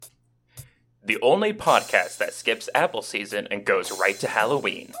the only podcast that skips Apple season and goes right to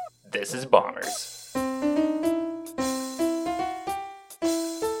Halloween. This is Bombers.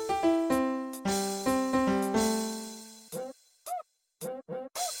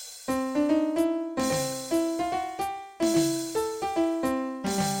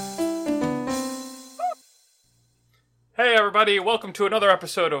 Hey everybody, welcome to another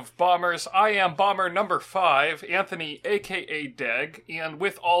episode of Bombers. I am Bomber number 5, Anthony aka Deg, and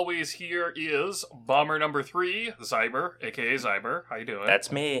with always here is Bomber number 3, Zyber aka Zyber. How you doing?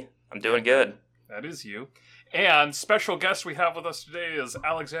 That's me. I'm doing good. That is you. And special guest we have with us today is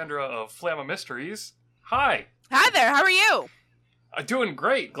Alexandra of Flamma Mysteries. Hi. Hi there, how are you? Doing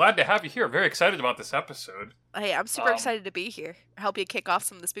great. Glad to have you here. Very excited about this episode. Hey, I'm super excited to be here. Help you kick off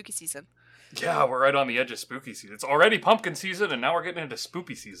some of the spooky season. Yeah, we're right on the edge of spooky season. It's already pumpkin season, and now we're getting into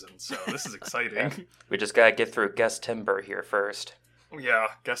spooky season, so this is exciting. We just gotta get through Guest Timber here first. Yeah,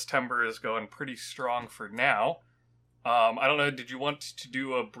 Guest Timber is going pretty strong for now. I don't know, did you want to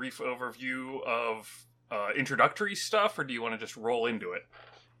do a brief overview of introductory stuff, or do you want to just roll into it?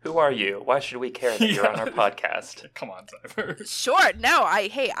 Who are you? Why should we care that you're on our podcast? Come on, Zyber. Sure. No,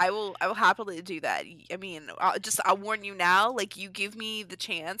 I will happily do that. I mean, I'll warn you now, like, you give me the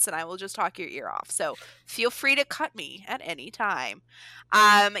chance and I will just talk your ear off. So feel free to cut me at any time.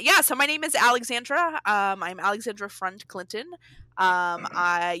 So my name is Alexandra. I'm Alexandra Front Clinton.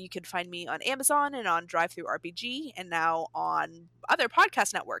 You can find me on Amazon and on DriveThruRPG and now on other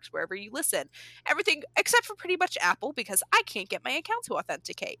podcast networks, wherever you listen. Everything except for pretty much Apple, because I can't get my account to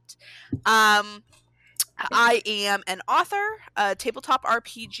authenticate. I am an author, a tabletop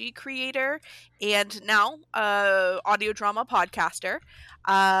RPG creator, and now audio drama podcaster.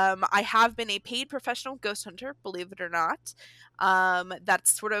 I have been a paid professional ghost hunter, believe it or not.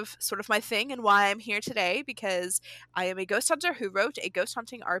 That's sort of my thing, and why I'm here today, because I am a ghost hunter who wrote a ghost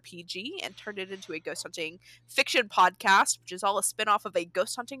hunting RPG and turned it into a ghost hunting fiction podcast, which is all a spin-off of a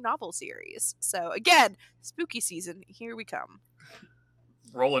ghost hunting novel series. So again, spooky season, here we come.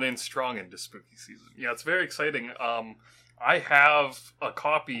 Rolling in strong into spooky season. Yeah, it's very exciting. I have a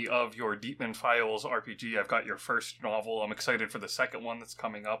copy of your Deepman Files RPG. I've got your first novel. I'm excited for the second one that's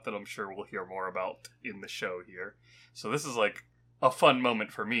coming up that I'm sure we'll hear more about in the show here. So this is like a fun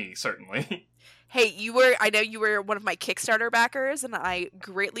moment for me, certainly. Hey, I know you were one of my Kickstarter backers, and I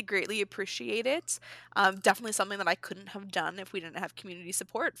greatly appreciate it. Definitely something that I couldn't have done if we didn't have community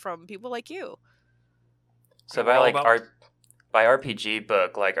support from people like you. So by RPG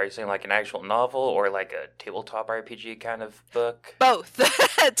book, like, are you saying like an actual novel or like a tabletop RPG kind of book? Both.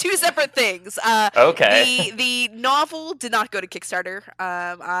 Two separate things. Okay. The novel did not go to Kickstarter.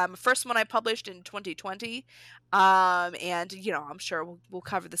 First one I published in 2020. And I'm sure we'll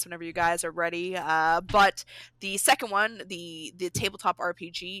cover this whenever you guys are ready. But the second one, the tabletop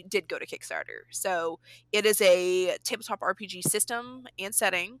RPG, did go to Kickstarter. So it is a tabletop RPG system and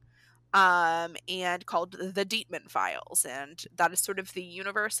setting. And called the Deepman Files, and that is sort of the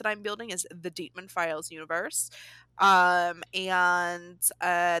universe that I'm building, is the Deepman Files universe. That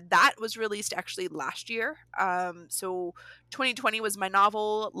was released actually last year. So 2020 was my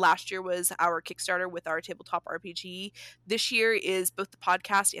novel. Last year was our Kickstarter with our tabletop RPG. This year is both the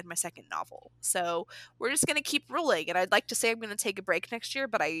podcast and my second novel. So we're just going to keep rolling. And I'd like to say I'm going to take a break next year,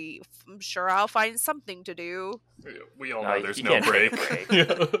 but I'm sure I'll find something to do. We all know there's no break.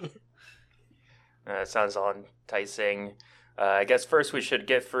 Sounds all enticing. I guess first we should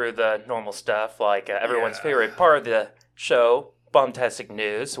get through the normal stuff, like everyone's favorite part of the show, Bombtastic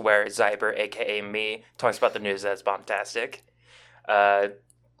News, where Zyber, aka me, talks about the news that's bombtastic.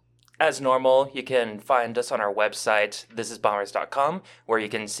 As normal, you can find us on our website, thisisbombers.com, where you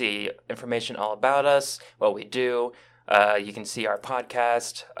can see information all about us, what we do. You can see our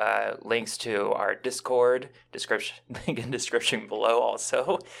podcast, links to our Discord, link in description below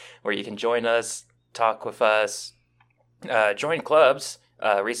also, where you can join us, talk with us, join clubs.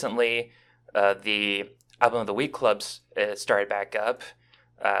 Recently, the Album of the Week clubs started back up.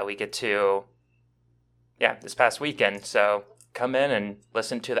 We get to, this past weekend. So come in and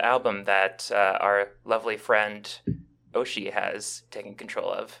listen to the album that our lovely friend Oshi has taken control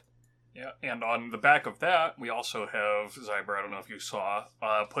of. Yeah, and on the back of that, we also have, Zyber, I don't know if you saw,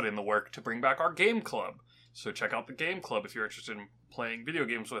 put in the work to bring back our game club. So check out the game club if you're interested in playing video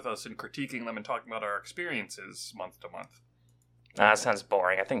games with us and critiquing them and talking about our experiences month to month. That sounds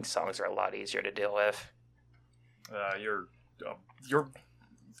boring. I think songs are a lot easier to deal with. You're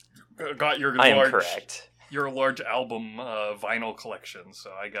got your I am large, correct. Your large album vinyl collection,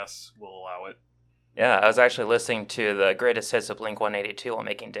 so I guess we'll allow it. Yeah, I was actually listening to the greatest hits of Blink-182 while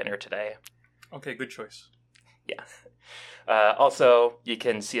making dinner today. Okay, good choice. Yeah. Also, you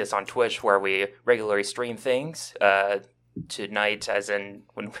can see us on Twitch where we regularly stream things. Tonight, as in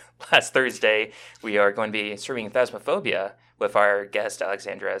last Thursday, we are going to be streaming Phasmophobia with our guest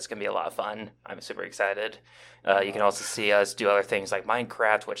Alexandra. It's going to be a lot of fun. I'm super excited. You can also see us do other things like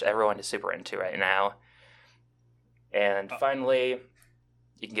Minecraft, which everyone is super into right now. And finally,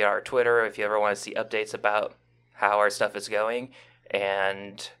 you can get our Twitter if you ever want to see updates about how our stuff is going.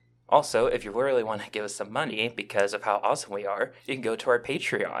 And also, if you really want to give us some money because of how awesome we are, you can go to our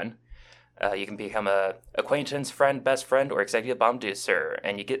Patreon. You can become a acquaintance, friend, best friend, or executive bomb-ducer,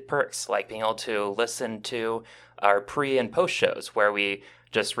 and you get perks like being able to listen to our pre- and post shows where we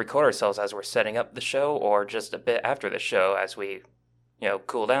just record ourselves as we're setting up the show or just a bit after the show as we,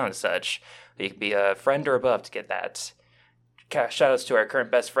 cool down and such. You can be a friend or above to get that. Shoutouts to our current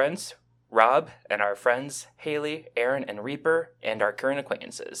best friends, Rob, and our friends Haley, Aaron, and Reaper, and our current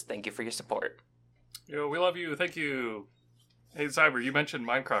acquaintances. Thank you for your support. Yo, we love you. Thank you. Hey, Cyber, you mentioned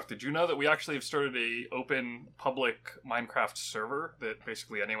Minecraft. Did you know that we actually have started a open public Minecraft server that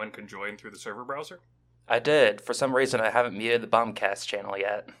basically anyone can join through the server browser? I did. For some reason, I haven't muted the Bombcast channel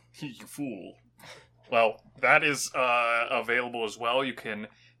yet. You fool. Well, that is available as well. You can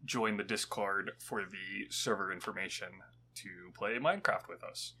join the Discord for the server information to play Minecraft with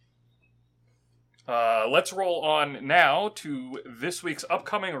us. Let's roll on now to this week's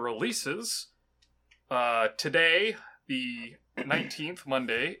upcoming releases. Today, the 19th,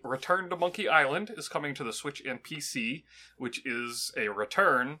 Monday, Return to Monkey Island is coming to the Switch and PC, which is a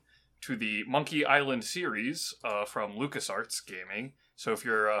return to the Monkey Island series from LucasArts Gaming. So if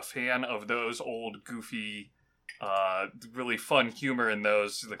you're a fan of those old, goofy, really fun humor in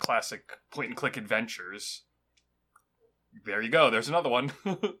those, the classic point-and-click adventures, there you go. There's another one.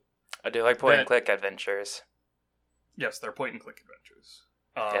 I do like point-and-click adventures. Yes, they're point-and-click adventures.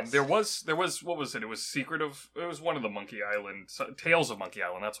 Yes. There was, what was it? It was one of the Monkey Island, Tales of Monkey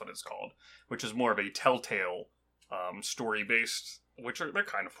Island, that's what it's called, which is more of a Telltale story-based, they're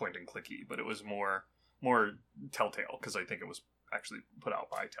kind of point-and-clicky, but it was more Telltale, because I think it was actually put out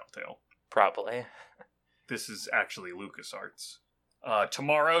by Telltale. Probably. This is actually LucasArts.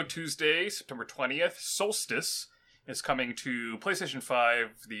 Tomorrow, Tuesday, September 20th, Solstice is coming to PlayStation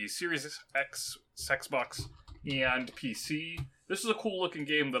 5, the Series X, Xbox, and PC. This is a cool-looking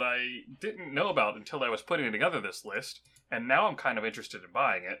game that I didn't know about until I was putting together this list, and now I'm kind of interested in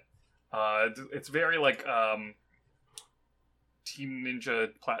buying it. It's very like Team Ninja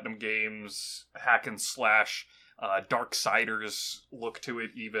Platinum Games, hack and slash, Darksiders look to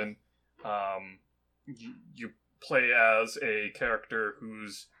it even. You play as a character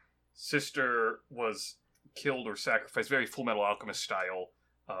whose sister was killed or sacrificed, very Full Metal Alchemist style,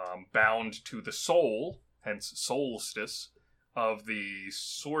 bound to the soul, hence Solstice, of the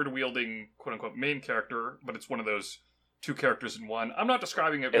sword-wielding, quote-unquote, main character, but it's one of those two characters in one. I'm not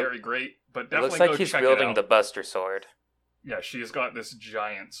describing it very great, but definitely go check it out. It looks like he's wielding the Buster Sword. Yeah, she has got this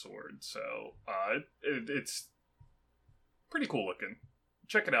giant sword, so it's pretty cool looking.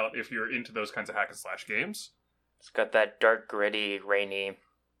 Check it out if you're into those kinds of hack-and-slash games. It's got that dark, gritty, rainy,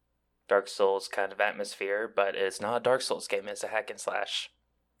 Dark Souls kind of atmosphere, but it's not a Dark Souls game, it's a hack-and-slash.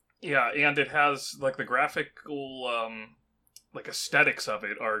 Yeah, and it has, like, the graphical, aesthetics of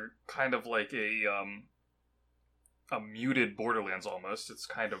it are kind of like a muted Borderlands almost. It's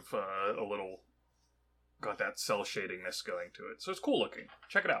kind of a little got that cell shadingness going to it. So it's cool looking.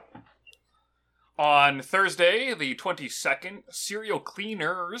 Check it out. On Thursday, the 22nd, Serial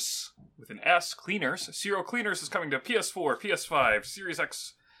Cleaners, with an S, Cleaners. Serial Cleaners is coming to PS4, PS5, Series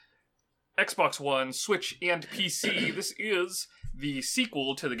X, Xbox One, Switch, and PC. This is the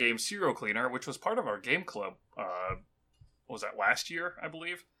sequel to the game Serial Cleaner, which was part of our game club, what was that, last year, I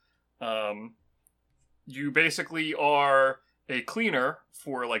believe? You basically are a cleaner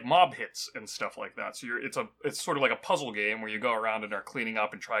for, like, mob hits and stuff like that. So it's sort of like a puzzle game where you go around and are cleaning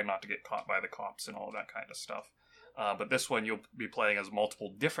up and trying not to get caught by the cops and all of that kind of stuff. But this one, you'll be playing as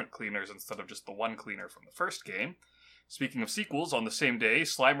multiple different cleaners instead of just the one cleaner from the first game. Speaking of sequels, on the same day,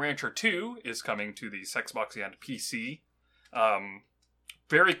 Slime Rancher 2 is coming to the Xbox and PC.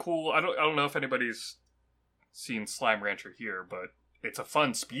 Very cool. I don't know if anybody's seen Slime Rancher here, but it's a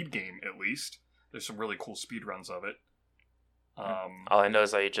fun speed game, at least. There's some really cool speed runs of it. All I know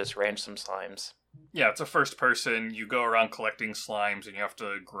is that you just ranch some slimes. Yeah, it's a first person. You go around collecting slimes, and you have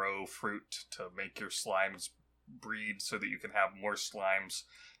to grow fruit to make your slimes breed so that you can have more slimes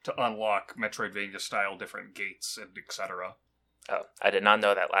to unlock Metroidvania-style different gates and etc. Oh, I did not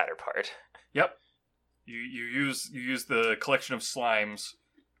know that latter part. Yep. You use the collection of slimes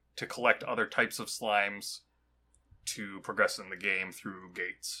to collect other types of slimes to progress in the game through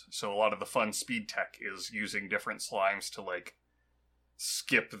gates. So a lot of the fun speed tech is using different slimes to like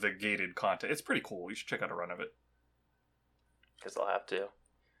skip the gated content. It's pretty cool. You should check out a run of it. Because I'll have to.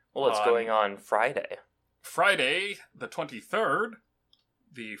 Well, what's going on Friday? Friday, the 23rd,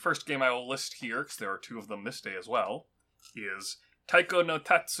 the first game I will list here, because there are 2 of them this day as well, is Taiko no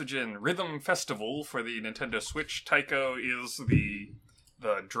Tatsujin Rhythm Festival for the Nintendo Switch. Taiko is the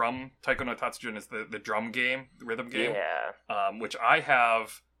drum. Taiko no Tatsujin is the drum game, the rhythm game. Yeah. Which I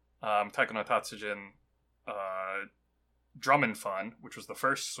have Taiko no Tatsujin Drum and Fun, which was the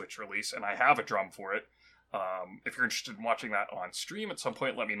first Switch release, and I have a drum for it. If you're interested in watching that on stream at some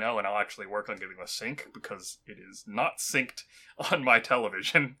point, let me know, and I'll actually work on getting the sync, because it is not synced on my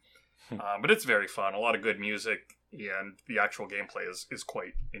television. But it's very fun, a lot of good music, and the actual gameplay is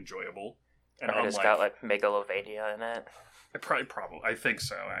quite enjoyable. And it's got like Megalovania in it. Probably, I think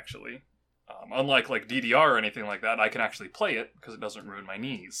so, actually. Unlike like DDR or anything like that, I can actually play it because it doesn't ruin my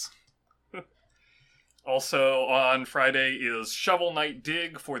knees. Also on Friday is Shovel Knight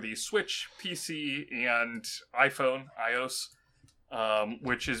Dig for the Switch, PC, and iPhone, iOS,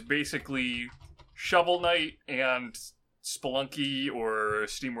 which is basically Shovel Knight and Spelunky or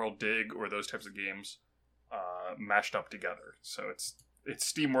SteamWorld Dig or those types of games mashed up together. So it's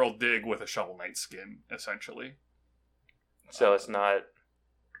SteamWorld Dig with a Shovel Knight skin, essentially. So it's not...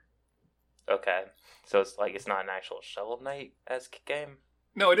 Okay. So it's like, it's not an actual Shovel Knight-esque game?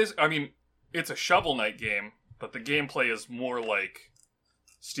 No, it is. I mean, it's a Shovel Knight game, but the gameplay is more like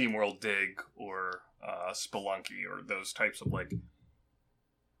SteamWorld Dig or Spelunky or those types of like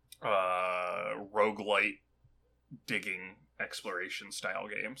roguelite digging exploration style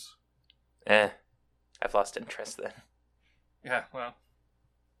games. I've lost interest then. Yeah, well,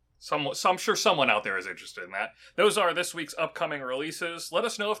 I'm sure someone out there is interested in that. Those are this week's upcoming releases. Let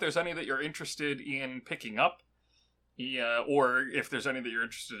us know if there's any that you're interested in picking up. Yeah, or if there's any that you're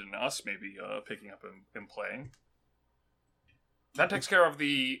interested in us maybe picking up and playing. That takes care of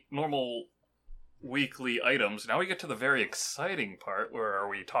the normal weekly items. Now we get to the very exciting part where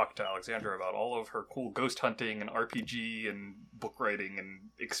we talk to Alexandra about all of her cool ghost hunting and RPG and book writing and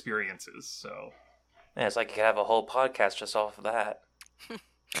experiences. So yeah, it's like you could have a whole podcast just off of that.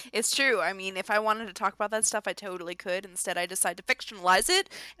 It's true. I mean, if I wanted to talk about that stuff, I totally could. Instead, I decide to fictionalize it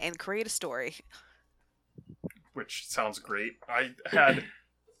and create a story. Which sounds great. I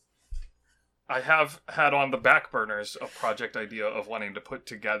have had on the back burners a project idea of wanting to put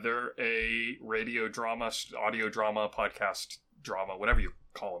together a radio drama, audio drama, podcast drama, whatever you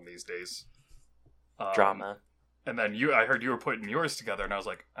call them these days. Drama. And then I heard you were putting yours together, and I was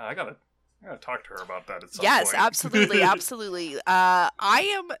like, I gotta talk to her about that at some point. Yes, absolutely, absolutely. I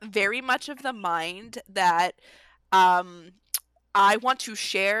am very much of the mind that I want to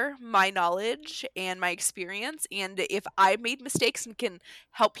share my knowledge and my experience, and if I made mistakes and can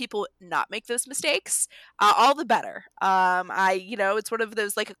help people not make those mistakes, all the better. It's one of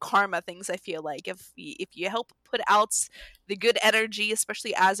those like karma things. I feel like if you help put out the good energy,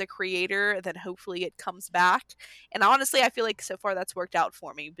 especially as a creator, then hopefully it comes back. And honestly, I feel like so far that's worked out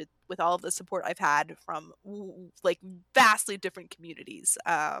for me, but with all of the support I've had from like vastly different communities.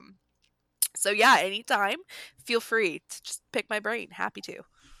 So yeah, anytime, feel free to just pick my brain. Happy to.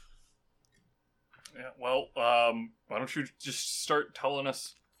 Yeah, well, why don't you just start telling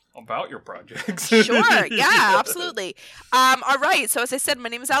us about your projects? Sure, yeah, absolutely. All right, so as I said, my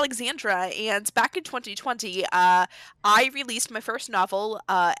name is Alexandra, and back in 2020, I released my first novel,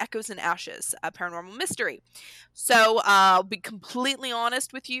 Echoes and Ashes, a paranormal mystery. So I'll be completely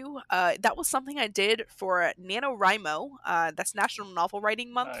honest with you, that was something I did for NaNoWriMo, that's National Novel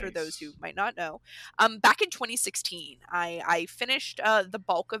Writing Month, for those who might not know. Back in 2016, I finished the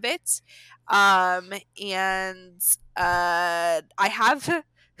bulk of it, and I have...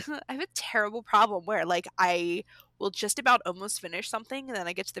 I have a terrible problem where, like, I will just about almost finish something, and then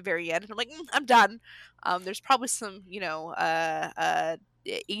I get to the very end, and I'm like, I'm done. There's probably some,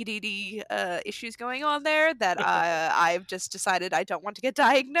 ADD issues going on there that I've just decided I don't want to get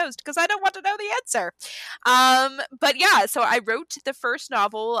diagnosed because I don't want to know the answer. But yeah, so I wrote the first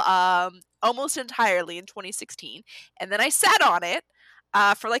novel almost entirely in 2016, and then I sat on it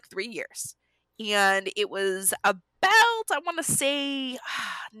for like 3 years. And it was about, I want to say,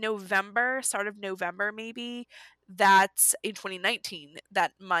 start of November maybe, that in 2019,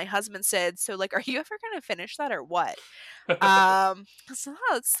 that my husband said, so like, are you ever going to finish that or what? So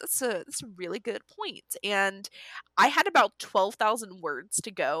that's a really good point. And I had about 12,000 words to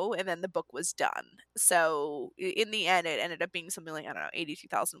go, and then the book was done. So in the end, it ended up being something like, I don't know,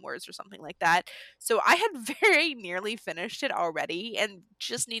 82,000 words or something like that. So I had very nearly finished it already and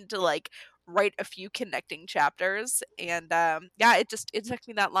just needed to like write a few connecting chapters, and it took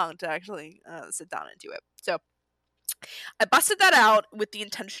me that long to actually sit down and do it. So I busted that out with the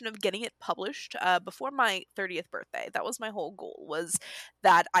intention of getting it published before my 30th birthday. That was my whole goal, was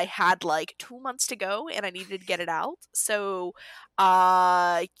that I had like 2 months to go and I needed to get it out. So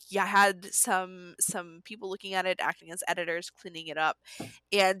I had some people looking at it, acting as editors, cleaning it up.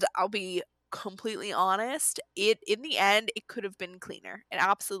 And I'll be completely honest, in the end it could have been cleaner. It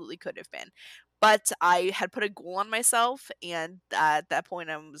absolutely could have been. But I had put a goal on myself, and at that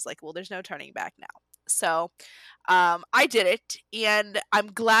point I was like, well, there's no turning back now. So I did it, and I'm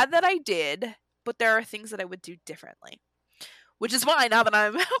glad that I did, but there are things that I would do differently. Which is why, now that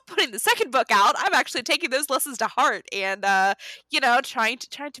I'm putting the second book out, I'm actually taking those lessons to heart and, trying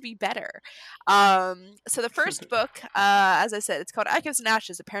to be better. So the first book, as I said, it's called Echoes and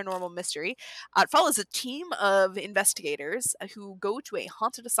Ashes, a paranormal mystery. It follows a team of investigators who go to a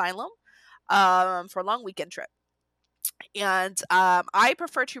haunted asylum for a long weekend trip. And I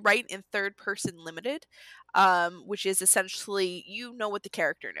prefer to write in third person limited, which is essentially what the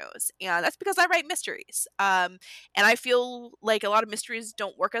character knows, and that's because I write mysteries. And I feel like a lot of mysteries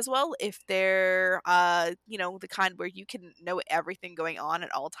don't work as well if they're the kind where you can know everything going on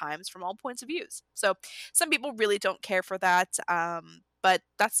at all times from all points of views. So some people really don't care for that. But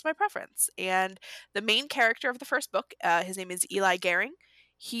that's my preference. And the main character of the first book, his name is Eli Gehring.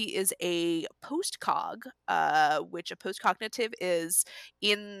 He is a postcog, which a postcognitive is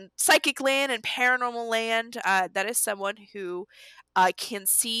in psychic land and paranormal land. That is someone who can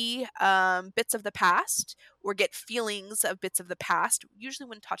see bits of the past or get feelings of bits of the past, usually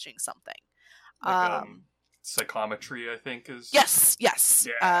when touching something. Like psychometry, I think, is... Yes.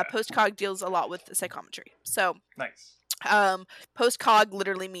 Yeah. Postcog deals a lot with psychometry. So nice. Postcog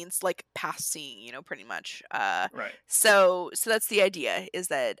literally means like past seeing, pretty much. Right. So that's the idea, is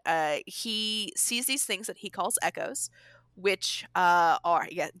that he sees these things that he calls echoes, which are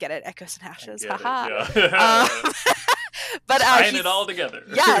get it, echoes and ashes, haha. Yeah. But tying it all together.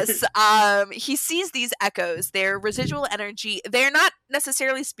 Yes, he sees these echoes. They're residual energy. They're not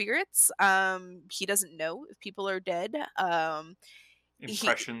necessarily spirits. He doesn't know if people are dead.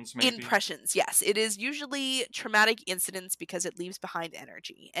 Impressions, maybe? Impressions, yes. It is usually traumatic incidents because it leaves behind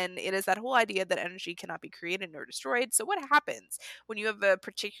energy. And it is that whole idea that energy cannot be created nor destroyed. So what happens when you have a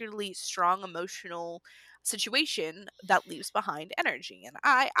particularly strong emotional situation that leaves behind energy? And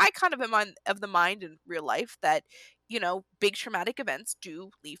I kind of am of the mind in real life that, big traumatic events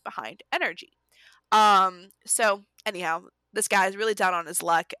do leave behind energy. So anyhow, this guy is really down on his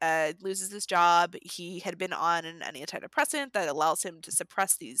luck, loses his job. He had been on an antidepressant that allows him to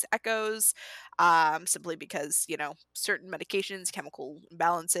suppress these echoes, simply because, certain medications, chemical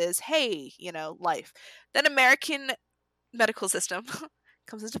imbalances, life. Then American medical system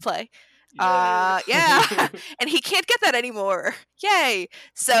comes into play. Yeah, and he can't get that anymore. Yay!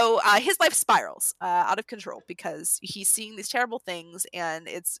 So his life spirals out of control because he's seeing these terrible things, and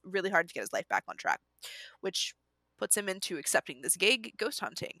it's really hard to get his life back on track, which puts him into accepting this gig, ghost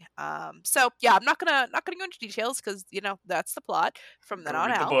hunting. So yeah, I'm not gonna go into details because that's the plot from then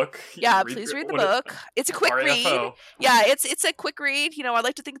on out. The book. Yeah, please read the book. It's a quick read. Yeah, it's a quick read. I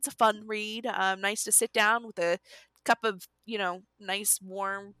like to think it's a fun read. Nice to sit down with a cup of nice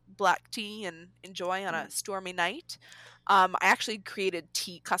warm black tea and enjoy on a stormy night. I actually created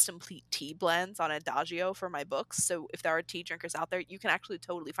custom tea blends on Adagio for my books, so if there are tea drinkers out there, you can actually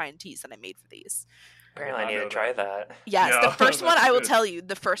totally find teas that I made for these. Apparently, I need to try that. Yes, the first one, I will tell you,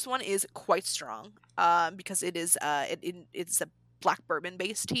 the first one is quite strong, because it is it's a black bourbon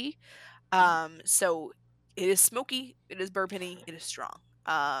based tea, so it is smoky, it is bourbony, it is strong,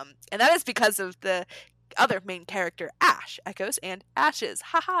 and that is because of the other main character, Ash, Echoes and Ashes,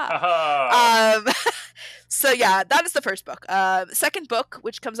 haha. So yeah, that is the first book. The second book,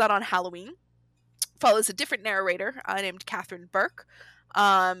 which comes out on Halloween, follows a different narrator named Catherine Burke.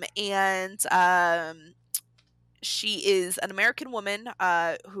 She is an American woman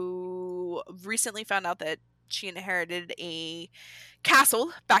who recently found out that she inherited a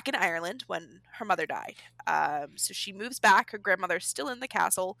castle back in Ireland when her mother died. So she moves back. Her grandmother's still in the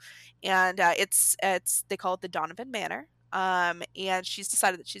castle, and they call it the Donovan Manor. And she's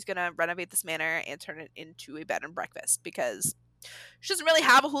decided that she's going to renovate this manor and turn it into a bed and breakfast because she doesn't really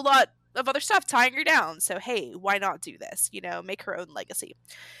have a whole lot of other stuff tying her down. So hey, why not do this? Make her own legacy.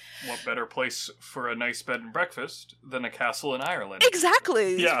 What better place for a nice bed and breakfast than a castle in Ireland?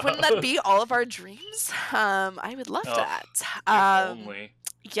 Exactly. Yeah. Wouldn't that be all of our dreams? I would love that. If only.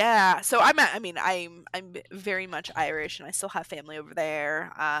 Yeah. So I'm very much Irish, and I still have family over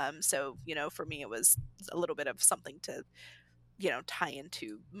there. So for me, it was a little bit of something to tie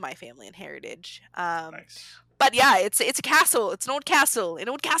into my family and heritage. Nice. But yeah, it's a castle. It's an old castle. An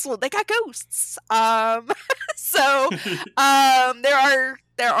old castle. They got ghosts. So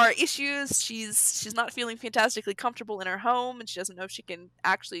there are issues. She's not feeling fantastically comfortable in her home, and she doesn't know if she can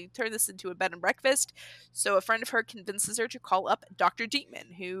actually turn this into a bed and breakfast. So a friend of her convinces her to call up Dr.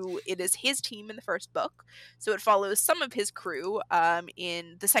 Deepman, who it is his team in the first book. So it follows some of his crew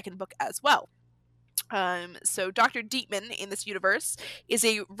in the second book as well. So Dr. Deepman in this universe is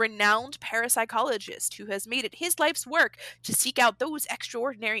a renowned parapsychologist who has made it his life's work to seek out those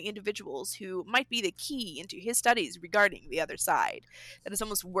extraordinary individuals who might be the key into his studies regarding the other side. That is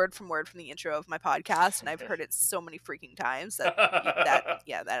almost word from word from the intro of my podcast, and I've heard it so many freaking times that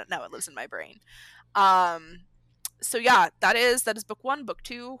now it lives in my brain. So yeah, that is book 1. Book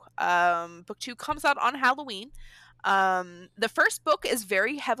 2, book 2 comes out on Halloween. The first book is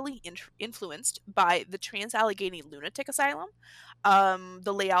very heavily influenced by the Trans-Allegheny Lunatic Asylum.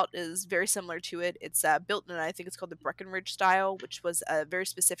 The layout is very similar to it. It's built in, I think it's called the Breckenridge style, which was a very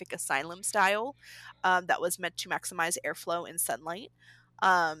specific asylum style that was meant to maximize airflow and sunlight.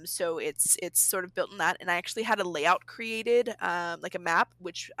 So it's sort of built in that, and I actually had a layout created, like a map,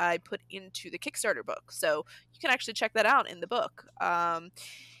 which I put into the Kickstarter book. So you can actually check that out in the book.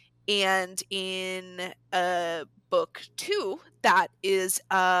 And in book 2, that is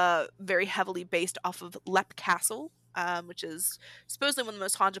very heavily based off of Leap Castle, which is supposedly one of the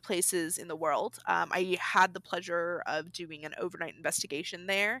most haunted places in the world. I had the pleasure of doing an overnight investigation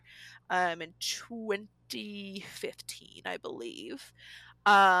there in 2015, I believe.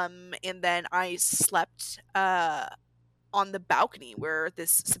 And then I slept on the balcony where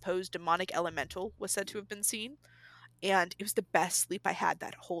this supposed demonic elemental was said to have been seen. And it was the best sleep I had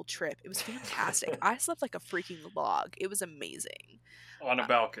that whole trip. It was fantastic. I slept like a freaking log. It was amazing. On a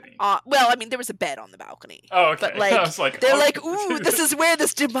balcony. Well, I mean, there was a bed on the balcony. Oh, okay. But like, I was like, they're like, ooh, this is where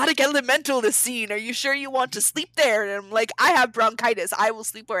this demonic elemental is seen. Are you sure you want to sleep there? And I'm like, I have bronchitis. I will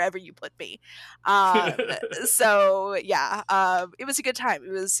sleep wherever you put me. So yeah, it was a good time.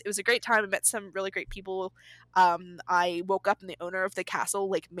 It was a great time. I met some really great people. I woke up and the owner of the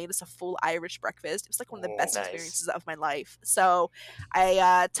castle like made us a full Irish breakfast. It was like one of the best experiences of my life. So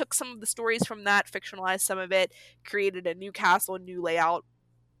I took some of the stories from that, fictionalized some of it, created a new castle, a new layout,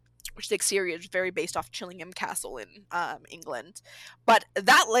 which the exterior is very based off Chillingham Castle in England. But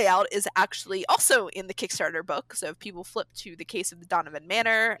that layout is actually also in the Kickstarter book. So if people flip to The Case of the Donovan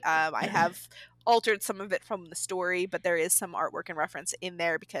Manor, I have altered some of it from the story, but there is some artwork and reference in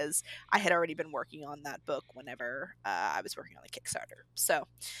there because I had already been working on that book whenever I was working on the Kickstarter. So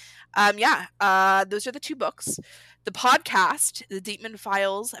those are the 2 books. The podcast, the Deepman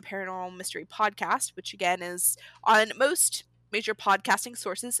Files, a paranormal mystery podcast, which again is on most major podcasting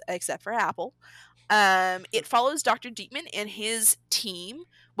sources except for Apple. It follows Dr. Deepman and his team.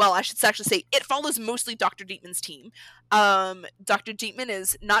 Well, I should actually say it follows mostly Dr. Deepman's team. Dr. Deepman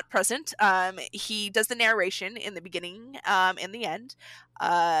is not present. He does the narration in the beginning and the end.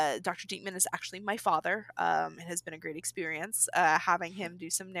 Dr. Deepman is actually my father. It has been a great experience having him do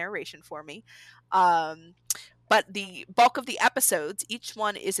some narration for me. But the bulk of the episodes, each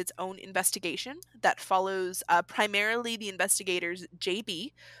one is its own investigation that follows primarily the investigators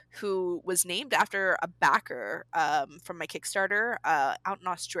JB, who was named after a backer from my Kickstarter out in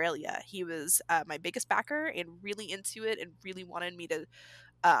Australia. He was my biggest backer and really into it and really wanted me to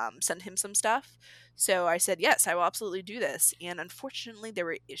send him some stuff. So I said, yes, I will absolutely do this. And unfortunately, there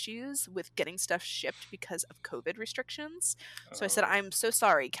were issues with getting stuff shipped because of COVID restrictions. So I said, I'm so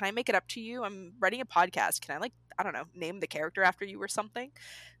sorry. Can I make it up to you? I'm writing a podcast. Can I, I don't know, name the character after you or something?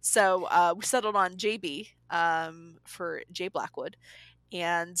 So we settled on JB for Jay Blackwood.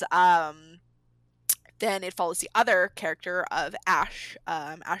 And then it follows the other character of Ash,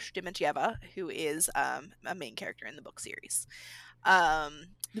 Ash Dementieva, who is a main character in the book series.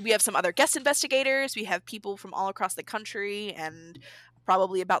 We have some other guest investigators. We have people from all across the country and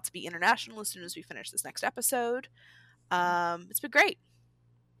probably about to be international as soon as we finish this next episode. It's been great.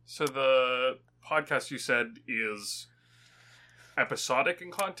 So the podcast you said is episodic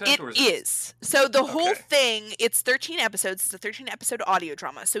in content? It is. So the whole thing, it's 13 episodes. It's a 13-episode audio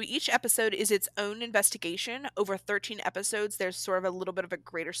drama. So each episode is its own investigation. Over 13 episodes, there's sort of a little bit of a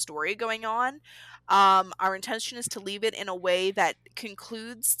greater story going on. Our intention is to leave it in a way that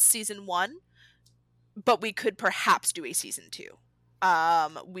concludes season 1, but we could perhaps do a season 2.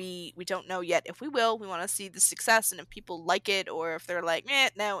 We don't know yet if we will. We want to see the success and if people like it, or if they're like,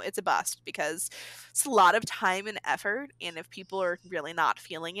 no, it's a bust, because it's a lot of time and effort. And if people are really not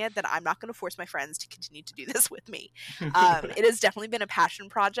feeling it, then I'm not going to force my friends to continue to do this with me. It has definitely been a passion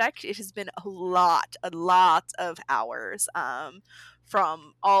project. It has been a lot of hours.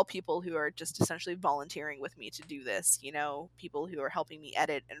 From all people who are just essentially volunteering with me to do this, people who are helping me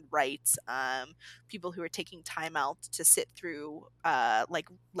edit and write, people who are taking time out to sit through like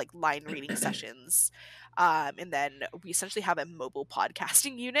line reading sessions, and then we essentially have a mobile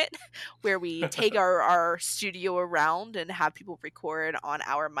podcasting unit where we take our studio around and have people record on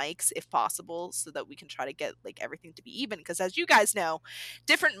our mics if possible, so that we can try to get like everything to be even, because as you guys know,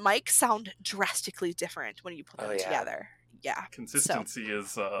 different mics sound drastically different when you put them together. Yeah. Consistency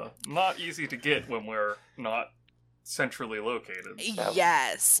is not easy to get when we're not centrally located.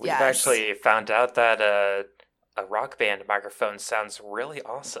 Yes. We've actually found out that a Rock Band microphone sounds really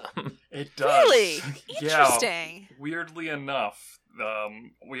awesome. It does. Really? Interesting. Yeah, weirdly enough,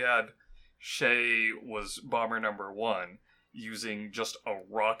 we had Shay was bomber number 1 using just a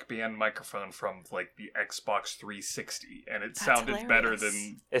Rock Band microphone from like the Xbox 360, and it sounded better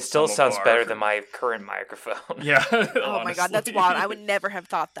than. It still sounds better than my current microphone. Yeah. Oh my god, that's wild! I would never have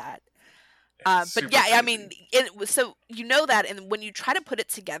thought that. But yeah, crazy. I mean, so you know that, and when you try to put it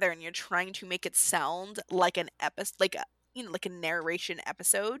together and you're trying to make it sound like an episode, like a narration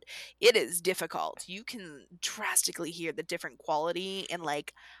episode, it is difficult. You can drastically hear the different quality, and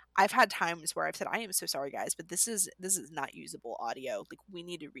like I've had times where I've said, I am so sorry guys, but this is not usable audio. Like, we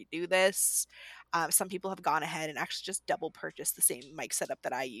need to redo this. Some people have gone ahead and actually just double purchased the same mic setup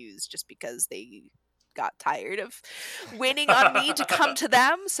that I use, just because they got tired of waiting on me to come to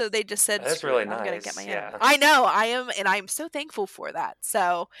them. So they just said, that's really nice. I'm gonna get my own. Yeah. I know, I am so thankful for that.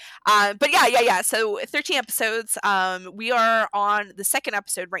 So but yeah. So 13 episodes. We are on the second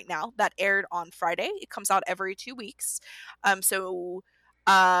episode right now that aired on Friday. It comes out every 2 weeks. I'm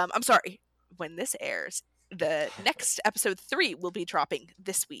sorry, when this airs, the next episode 3 will be dropping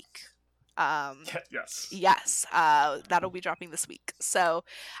this week. Yes, that'll be dropping this week. So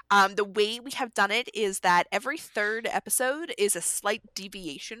the way we have done it is that every third episode is a slight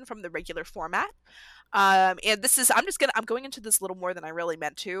deviation from the regular format. And this is, I'm going into this a little more than I really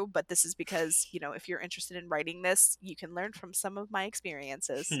meant to, but this is because, if you're interested in writing this, you can learn from some of my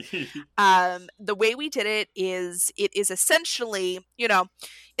experiences. The way we did it is essentially,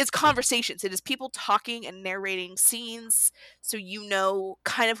 it's conversations. It is people talking and narrating scenes, so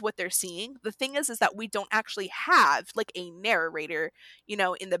kind of what they're seeing. The thing is that we don't actually have like a narrator,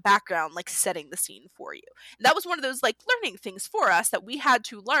 in the background, like setting the scene for you. And that was one of those like learning things for us, that we had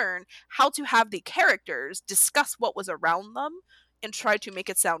to learn how to have the characters discuss what was around them and try to make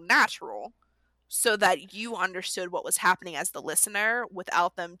it sound natural, so that you understood what was happening as the listener,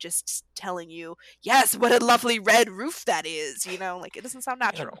 without them just telling you, yes, what a lovely red roof that is. Like, it doesn't sound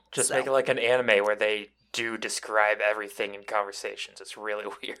natural. Just make it like an anime where they do describe everything in conversations. It's really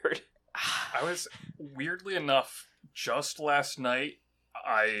weird. I was, weirdly enough, just last night,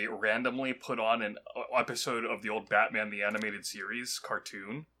 I randomly put on an episode of the old Batman the Animated Series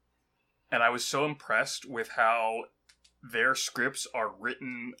cartoon, and I was so impressed with how their scripts are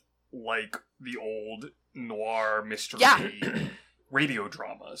written like the old noir mystery radio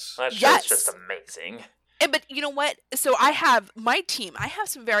dramas. That show's just amazing. But you know what? So I have my team. I have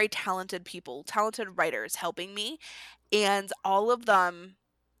some very talented people, talented writers helping me, and all of them,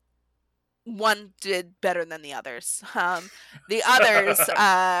 one did better than the others. The others,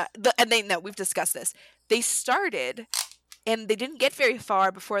 and they know, we've discussed this. They started, and they didn't get very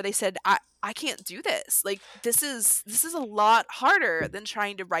far before they said, I can't do this. Like, this is a lot harder than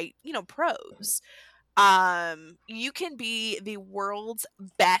trying to write, prose. You can be the world's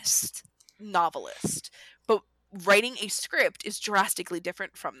best novelist, but writing a script is drastically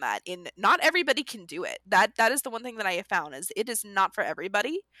different from that. And not everybody can do it. That is the one thing that I have found, is it is not for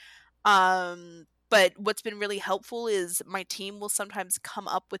everybody. But what's been really helpful is my team will sometimes come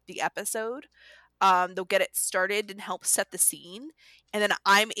up with the episode. They'll get it started and help set the scene, and then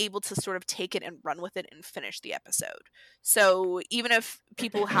I'm able to sort of take it and run with it and finish the episode. So even if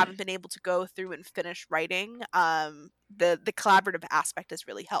people haven't been able to go through and finish writing, the collaborative aspect has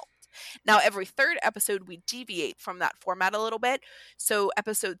really helped. Now, every third episode, we deviate from that format a little bit. So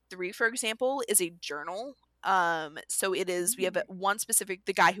episode 3, for example, is a journal. So it is, we have one specific,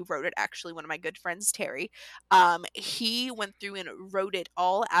 the guy who wrote it, actually, one of my good friends, Terry, he went through and wrote it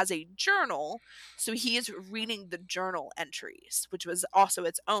all as a journal. So he is reading the journal entries, which was also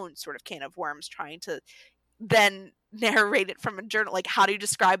its own sort of can of worms, trying to then narrate it from a journal. Like, how do you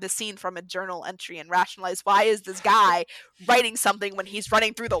describe the scene from a journal entry and rationalize why is this guy writing something when he's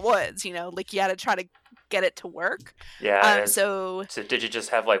running through the woods? Like, you had to try to get it to work. Yeah. So did you just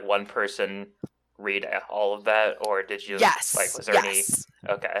have like one person read all of that, or did you? Yes. Like, was there any?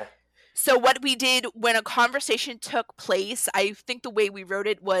 Okay. So what we did when a conversation took place, I think the way we wrote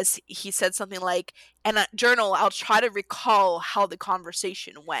it was he said something like, "In a journal, I'll try to recall how the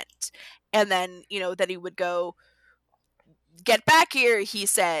conversation went," and then that he would go, "Get back here," he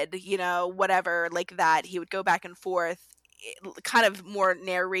said, whatever like that. He would go back and forth, kind of more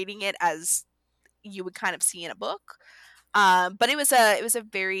narrating it as you would kind of see in a book. But it was a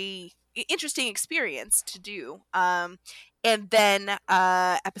very interesting experience to do. And then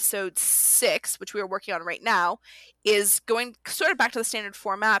episode 6, which we are working on right now, is going sort of back to the standard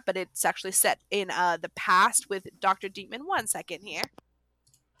format, but it's actually set in the past with Dr. Dietman. 1 second here.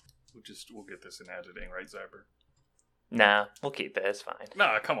 We'll get this in editing, right, Zyber? Nah, we'll keep it. It's fine.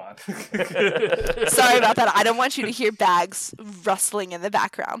 Nah, come on. Sorry about that. I don't want you to hear bags rustling in the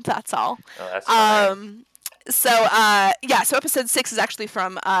background. That's all. Oh, that's fine. So episode 6 is actually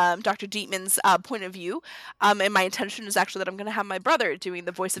from Dr. Dietman's point of view, and my intention is actually that I'm going to have my brother doing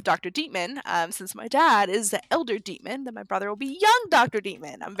the voice of Dr. Dietman, since my dad is the elder Dietman, then my brother will be young Dr.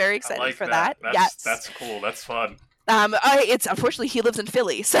 Dietman. I'm very excited for that. That's cool. That's fun. It's unfortunately he lives in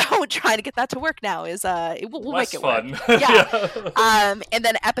Philly, so trying to get that to work now is we'll make it fun. Work. Yeah. And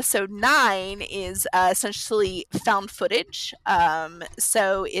then episode 9 is essentially found footage.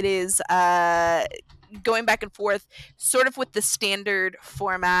 So it is going back and forth, sort of with the standard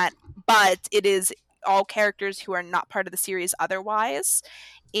format, but it is all characters who are not part of the series otherwise.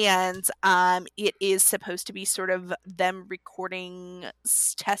 And it is supposed to be sort of them recording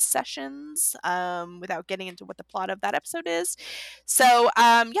test sessions without getting into what the plot of that episode is. So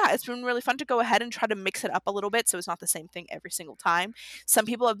it's been really fun to go ahead and try to mix it up a little bit so it's not the same thing every single time. Some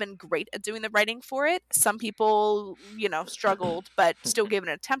people have been great at doing the writing for it. Some people, struggled, but still gave it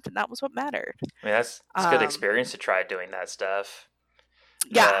an attempt, and that was what mattered. I mean, that's a good experience to try doing that stuff.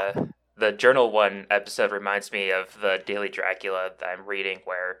 Yeah. The Journal 1 episode reminds me of the Daily Dracula that I'm reading,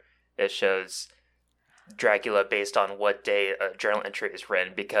 where it shows Dracula based on what day a journal entry is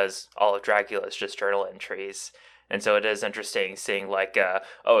written, because all of Dracula is just journal entries. And so it is interesting seeing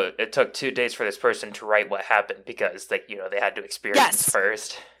it took 2 days for this person to write what happened because they had to experience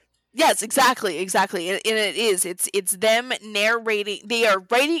first. Yes, exactly. And it's them narrating. They are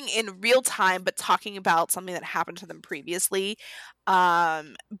writing in real time, but talking about something that happened to them previously.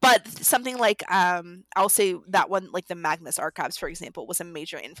 But something like, I'll say that one, like the Magnus Archives, for example, was a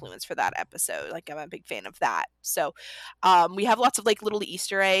major influence for that episode. Like, I'm a big fan of that. So, we have lots of like little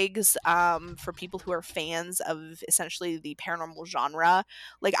Easter eggs, for people who are fans of essentially the paranormal genre.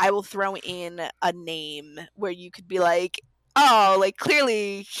 Like, I will throw in a name where you could be like, oh, like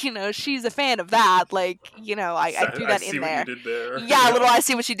clearly, she's a fan of that. Like, I threw that in there. What you did there. Yeah, a little. I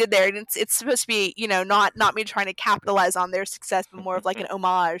see what she did there, and it's supposed to be, not me trying to capitalize on their success, but more of like an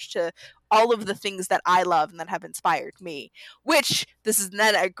homage to all of the things that I love and that have inspired me. Which this is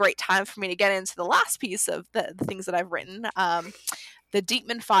then a great time for me to get into the last piece of the things that I've written, the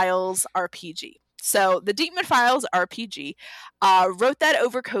Dietman Files RPG. So the Dietman Files RPG, wrote that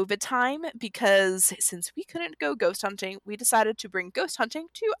over COVID time because since we couldn't go ghost hunting, we decided to bring ghost hunting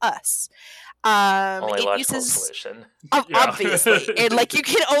to us. Only logical solution. Obviously. And like, you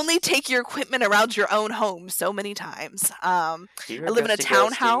can only take your equipment around your own home so many times. I live in a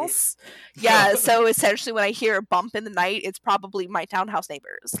townhouse. Yeah, so essentially when I hear a bump in the night, it's probably my townhouse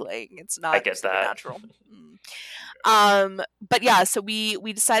neighbors. Like, it's not I get that. natural. But yeah, so we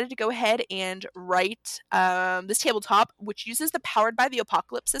decided to go ahead and write this tabletop, which uses the Powered by the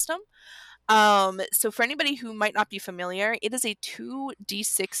Apocalypse system. So for anybody who might not be familiar, it is a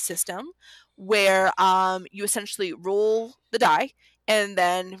 2d6 system where you essentially roll the dice and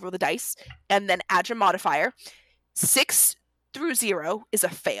then add your modifier. 6 through 0 is a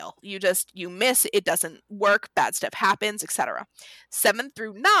fail. You miss, it doesn't work, bad stuff happens, etc. 7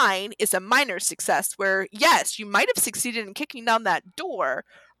 through 9 is a minor success where, yes, you might have succeeded in kicking down that door,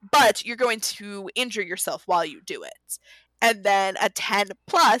 but you're going to injure yourself while you do it. And then a 10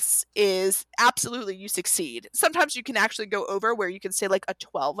 plus is absolutely you succeed. Sometimes you can actually go over where you can say like a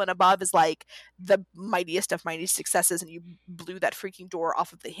 12 and above is like the mightiest of mighty successes and you blew that freaking door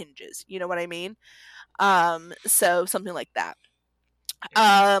off of the hinges. You know what I mean? So something like that.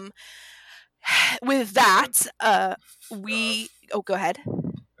 With that, go ahead.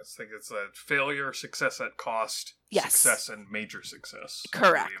 I think it's a failure, success at cost, yes. Success and major success.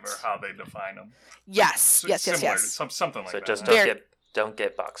 Correct. Or how they define them. Yes, So yes. Something like that. So just don't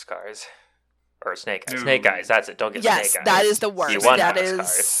get boxcars. Or Snake Eyes. No. Snake Eyes, that's it. Don't get Yes, Snake Eyes. that is the worst. He won That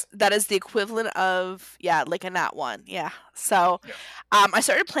NASCARs. is the equivalent of like a Nat one. Yeah. So, Yeah. I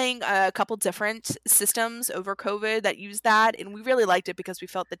started playing a couple different systems over COVID that used that, and we really liked it because we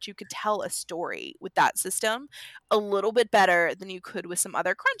felt that you could tell a story with that system a little bit better than you could with some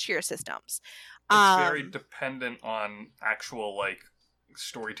other crunchier systems. It's very dependent on actual like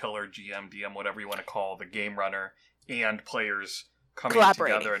storyteller, GM, DM, whatever you want to call the game runner, and players coming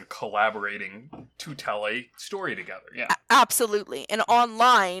Collaborating. together and collaborating to tell a story together. Yeah. Absolutely. And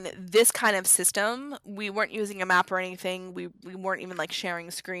online, this kind of system, we weren't using a map or anything. We weren't even like sharing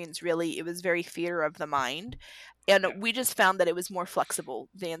screens really. It was very theater of the mind. And we just found that it was more flexible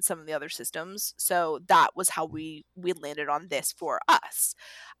than some of the other systems. So that was how we landed on this for us.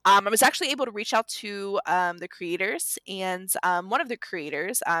 I was actually able to reach out to the creators, and one of the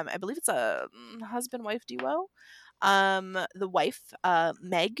creators, I believe it's a husband-wife duo. The wife,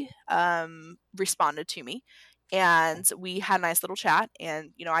 Meg, responded to me, and we had a nice little chat, and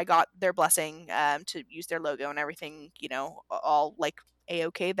I got their blessing to use their logo and everything, all like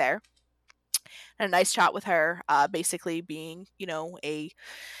a-okay there. And a nice chat with her, basically being a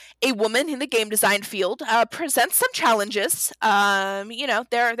woman in the game design field presents some challenges. There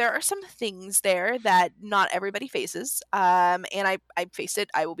are some things there that not everybody faces, and I faced it,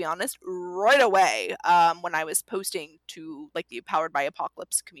 I will be honest, right away when I was posting to like the Powered by the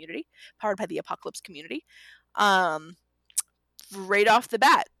Apocalypse community. Right off the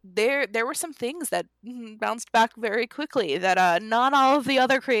bat, there were some things that bounced back very quickly that not all of the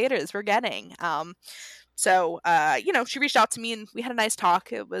other creators were getting. So she reached out to me and we had a nice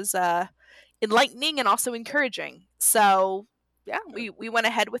talk. It was enlightening and also encouraging. So yeah, we went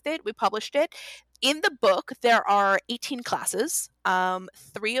ahead with it. We published it. In the book, there are 18 classes.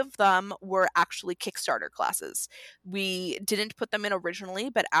 3 of them were actually Kickstarter classes. We didn't put them in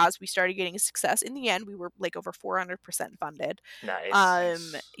originally, but as we started getting success, in the end, we were like over 400% funded.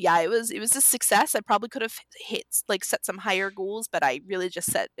 Nice. Yeah, it was a success. I probably could have set some higher goals, but I really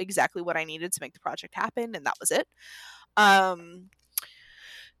just set exactly what I needed to make the project happen, and that was it. 3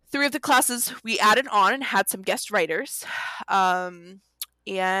 of the classes we added on and had some guest writers.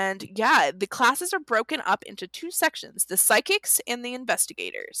 And yeah, the classes are broken up into 2 sections, the psychics and the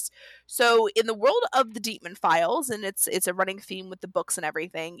investigators. So in the world of the Deepman Files, and it's a running theme with the books and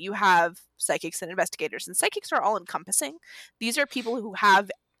everything, you have psychics and investigators, and psychics are all encompassing. These are people who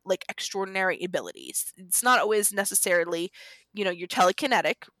have like extraordinary abilities. It's not always necessarily, your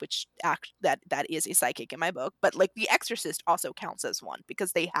telekinetic, which that is a psychic in my book, but like the exorcist also counts as one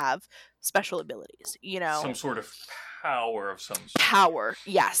because they have special abilities, Some sort of power of some sort. Power,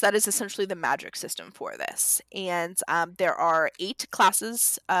 yes, that is essentially the magic system for this. And there are 8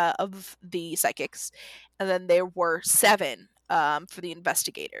 classes of the psychics, and then there were 7 for the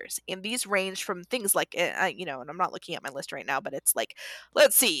investigators, and these range from things like and I'm not looking at my list right now, but it's like,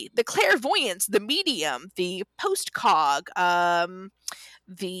 let's see, the clairvoyance, the medium, the postcog,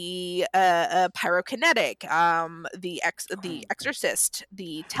 the pyrokinetic, the exorcist,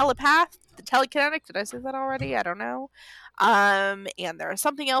 the telepath, the telekinetic. Did I say that already? I don't know. And there is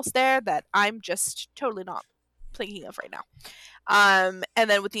something else there that I'm just totally not thinking of right now. And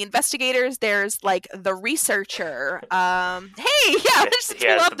then with the investigators, there's like the researcher. Hey, yeah, just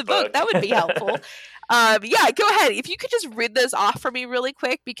pull up the book. That would be helpful. Yeah, go ahead. If you could just read those off for me really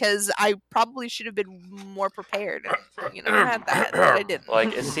quick, because I probably should have been more prepared. And, I had that, but I didn't.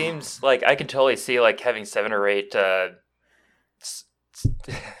 Like, it seems like I can totally see like having 7 or 8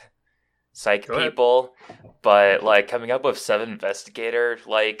 psych people, but like coming up with 7 investigator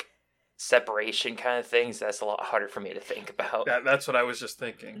like separation kind of things, that's a lot harder for me to think about. That's what I was just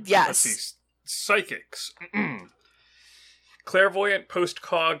thinking. Yes. Let's see. Psychics. Clairvoyant,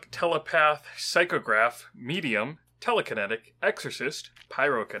 postcog, telepath, psychograph, medium, telekinetic, exorcist,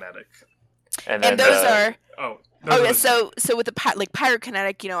 pyrokinetic. And then those are... So with the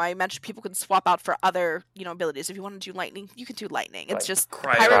pyrokinetic, I mentioned people can swap out for other, abilities. If you want to do lightning, you can do lightning. It's just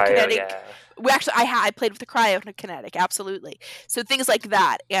pyrokinetic. Yeah. We actually, I played with the cryokinetic, absolutely. So things like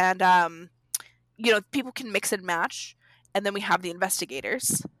that, and people can mix and match. And then we have the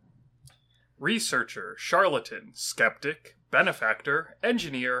investigators. Researcher, charlatan, skeptic, benefactor,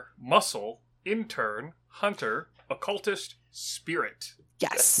 engineer, muscle, intern, hunter, occultist, spirit.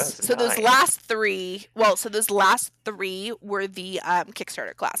 Yes. That's so those 9. last 3, those last 3 were the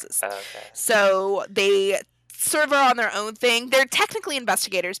Kickstarter classes. Okay. So they sort of are on their own thing. They're technically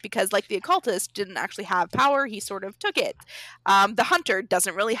investigators because, like, the occultist didn't actually have power. He sort of took it. The hunter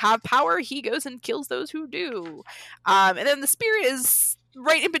doesn't really have power. He goes and kills those who do. And then the spirit is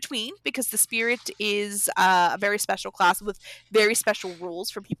right in between, because the Spirit is a very special class with very special rules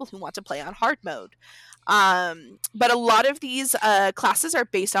for people who want to play on hard mode. But a lot of these classes are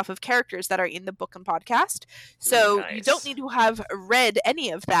based off of characters that are in the book and podcast. So Ooh, you don't nice. need to have read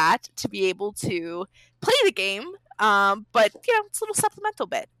any of that to be able to play the game. But it's a little supplemental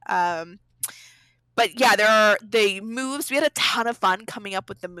bit. But yeah, there are the moves. We had a ton of fun coming up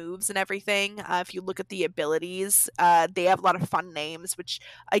with the moves and everything. If you look at the abilities, they have a lot of fun names, which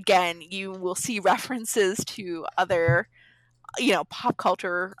again, you will see references to other, pop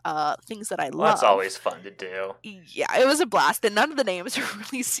culture things that I Well, that's love. always fun to do. Yeah, it was a blast. And none of the names are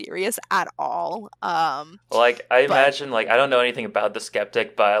really serious at all. Well, like, I imagine, like, I don't know anything about the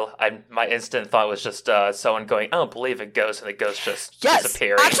Skeptic, but my instant thought was just someone going, "I don't believe in ghosts," and the ghost just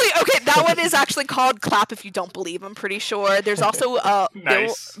disappearing. Actually, okay, that one is actually called Clap If You Don't Believe, I'm pretty sure. There's also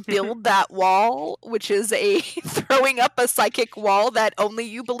Nice. Build That Wall, which is a throwing up a psychic wall that only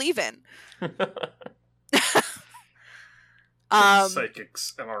you believe in.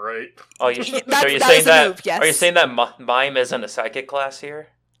 Psychics, am I right? Oh, you Yeah, so you're that saying is a that? move, yes. Are you saying that mime isn't a psychic class here?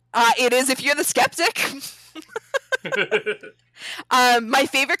 It is if you're the skeptic. My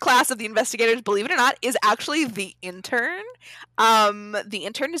favorite class of the investigators, believe it or not, is actually the intern. The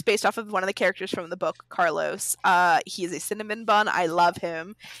intern is based off of one of the characters from the book, Carlos. He is a cinnamon bun. I love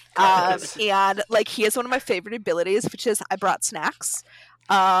him. Nice. And like he has one of my favorite abilities, which is I brought snacks.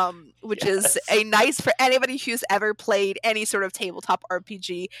 Which is a nice for anybody who's ever played any sort of tabletop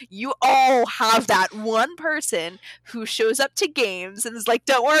RPG. You all have that one person who shows up to games and is like,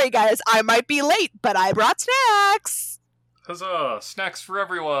 "Don't worry, guys, I might be late, but I brought snacks." Huzzah! Snacks for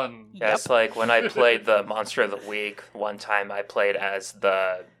everyone! Yeah, it's like when I played the Monster of the Week, one time I played as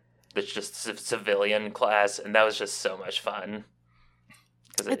the just civilian class, and that was just so much fun.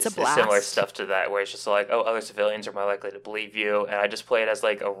 Because It's a similar blast. stuff to that, where it's just like, oh, other civilians are more likely to believe you, and I just played as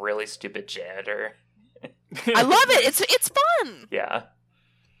like a really stupid janitor. I love it. It's fun. Yeah.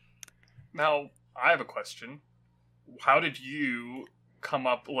 Now, I have a question. How did you come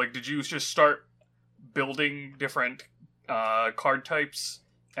up, like, did you just start building different card types,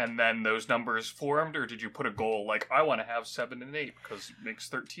 and then those numbers formed, or did you put a goal, like, I want to have 7 and 8, because it makes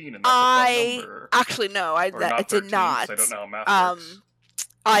 13, and that's a fun number? Actually no, I Or not did 13, 'cause not. I don't know how math works.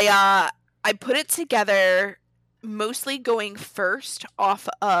 I put it together mostly going first off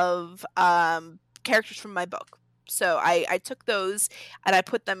of characters from my book. So I took those and I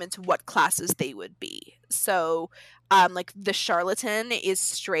put them into what classes they would be. So like the charlatan is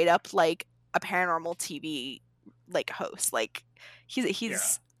straight up like a paranormal TV like host. Like he's Yeah.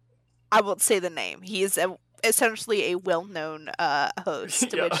 I won't say the name. He is essentially a well-known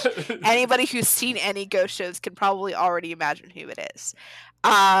host, Yeah. which anybody who's seen any ghost shows can probably already imagine who it is.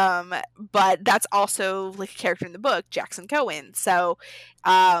 But that's also like a character in the book, Jackson Cohen. So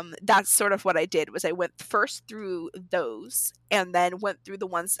that's sort of what I did was I went first through those and then went through the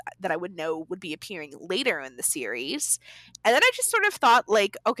ones that I would know would be appearing later in the series. And then I just sort of thought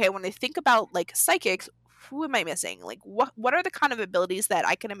like, okay, when I think about like psychics, who am I missing? Like what are the kind of abilities that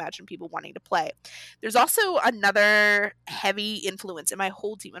I can imagine people wanting to play? There's also another heavy influence in my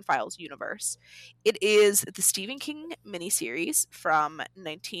whole Demon Files universe. It is the Stephen King miniseries from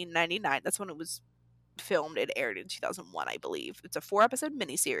 1999. That's when it was filmed. It aired in 2001, I believe. It's a 4-episode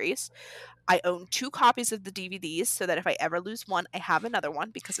miniseries. I own 2 copies of the DVDs so that if I ever lose one, I have another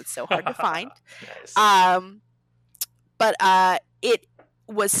one because it's so hard to find. Nice. But it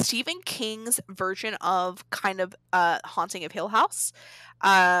was Stephen King's version of kind of Haunting of Hill House.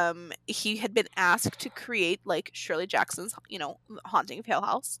 He had been asked to create like Shirley Jackson's, Haunting of Hill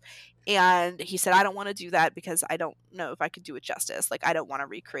House. And he said, I don't want to do that because I don't know if I could do it justice. Like, I don't want to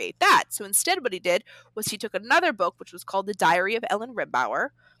recreate that. So instead, what he did was he took another book, which was called The Diary of Ellen Rimbauer,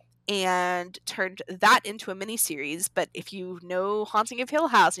 and turned that into a miniseries. But if you know Haunting of Hill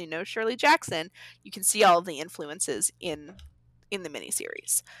House and you know Shirley Jackson, you can see all of the influences in the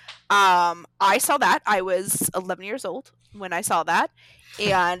miniseries. I saw that. I was 11 years old when I saw that,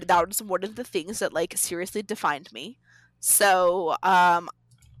 and that was one of the things that like seriously defined me. So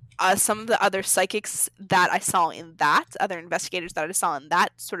some of the other psychics that I saw in that, other investigators that I saw in that,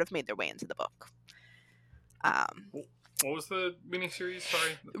 sort of made their way into the book. What was the miniseries?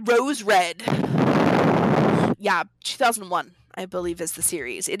 Sorry. Rose Red. Yeah, 2001, I believe, is the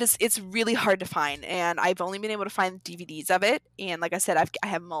series. It's really hard to find, and I've only been able to find DVDs of it. And like I said, I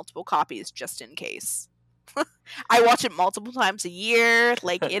have multiple copies just in case. I watch it multiple times a year.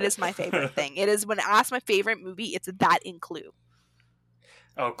 Like, it is my favorite thing. It is when asked my favorite movie, it's that in Clue.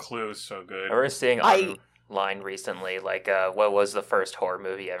 Oh, Clue is so good. I was seeing online recently, like, what was the first horror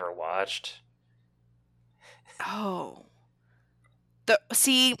movie you ever watched? Oh.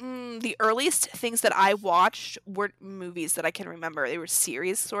 The earliest things that I watched were movies that I can remember. They were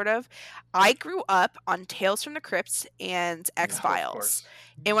series, sort of. I grew up on Tales from the Crypt and X Of Files. course.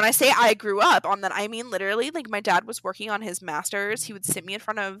 And when I say I grew up on that, I mean literally, like, my dad was working on his master's. He would sit me in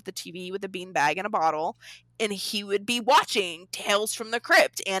front of the TV with a beanbag and a bottle, and he would be watching Tales from the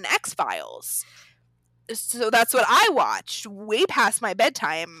Crypt and X Files. So that's what I watched way past my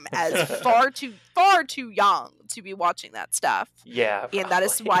bedtime, as far too young to be watching that stuff. Yeah, And that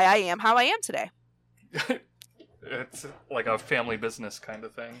is probably. why I am how I am today. It's like a family business kind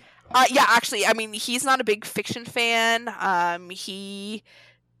of thing. Yeah, actually, I mean, he's not a big fiction fan. He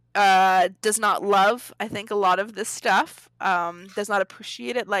does not love, I think, a lot of this stuff. Does not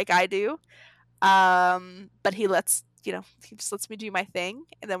appreciate it like I do. But he just lets me do my thing.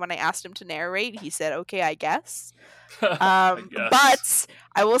 And then when I asked him to narrate, he said, "Okay, I guess." I guess. But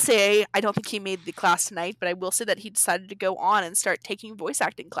I will say, I don't think he made the class tonight, but I will say that he decided to go on and start taking voice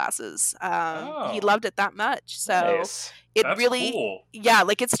acting classes. He Oh. loved it that much. So Nice. it That's really, cool. yeah,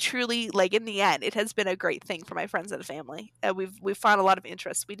 like, it's truly, like, in the end, it has been a great thing for my friends and family. We've found a lot of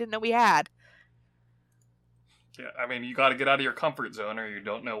interests we didn't know we had. Yeah, I mean, you got to get out of your comfort zone, or you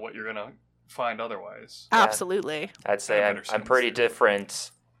don't know what you're gonna find otherwise. Yeah. Absolutely. I'd say That I'm understands pretty it.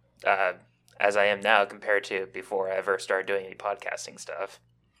 different as I am now compared to before I ever started doing any podcasting stuff.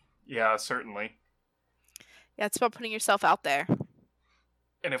 Yeah, certainly. Yeah, it's about putting yourself out there.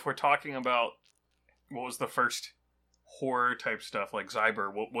 And if we're talking about what was the first horror type stuff, like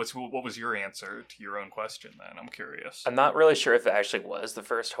Zyber, what was your answer to your own question? Then I'm curious. I'm not really sure if it actually was the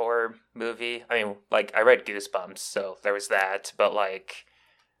first horror movie. I mean, like, I read Goosebumps, so there was that. But, like,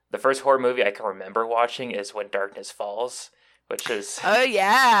 the first horror movie I can remember watching is When Darkness Falls, which is Oh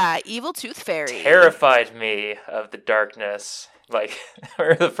yeah, Evil Tooth Fairy. terrified me of the darkness. Like, I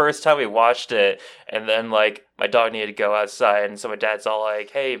remember the first time we watched it, and then, like, my dog needed to go outside, and so my dad's all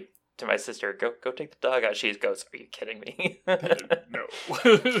like, "Hey," to my sister, go take the dog out. She goes, "Are you kidding me?" No.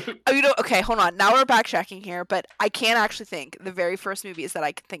 Oh, okay, hold on. Now we're backtracking here, but I can't actually think the very first movies that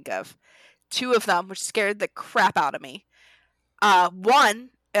I can think of. Two of them, which scared the crap out of me. One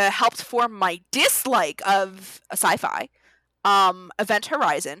helped form my dislike of sci-fi. Event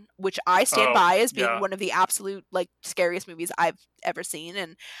Horizon, which I stand by as being yeah. one of the absolute, like, scariest movies I've ever seen,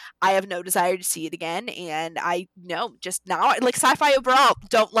 and I have no desire to see it again. And I know just now, like, sci-fi overall,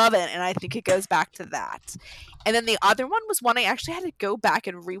 don't love it, and I think it goes back to that. And then the other one was one I actually had to go back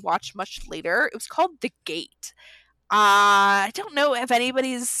and rewatch much later. It was called The Gate. I don't know if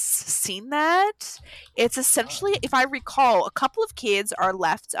anybody's seen that. It's essentially, if I recall, a couple of kids are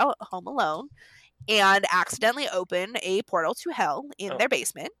left out home alone and accidentally open a portal to hell in Oh. their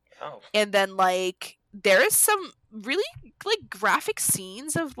basement. Oh, And then, like, there is some really, like, graphic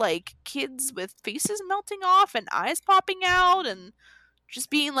scenes of, like, kids with faces melting off and eyes popping out and just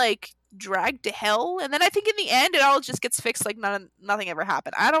being, like, dragged to hell. And then I think in the end it all just gets fixed, like nothing ever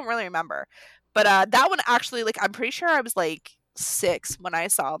happened. I don't really remember. But that one actually, like, I'm pretty sure I was, like, 6 when I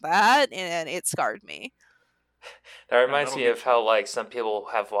saw that, and it scarred me. that reminds that'll me be- of how, like, some people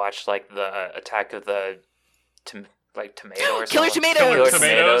have watched, like, the Attack of the tomato or Killer something. Tomatoes! Killer Tomatoes.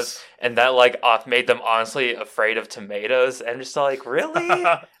 Tomatoes, and that, like, made them honestly afraid of tomatoes. And just like, really?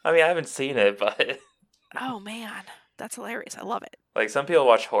 I mean, I haven't seen it, but Oh, man. That's hilarious. I love it. like, some people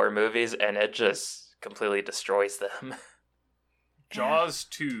watch horror movies and it just completely destroys them. Jaws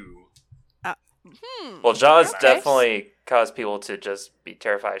 2. Well, Jaws Okay. definitely caused people to just be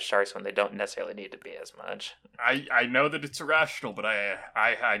terrified of sharks when they don't necessarily need to be as much. I know that it's irrational, but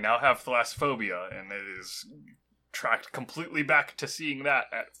I now have thalassophobia, and it is tracked completely back to seeing that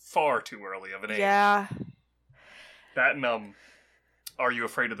at far too early of an age. Yeah. That and Are You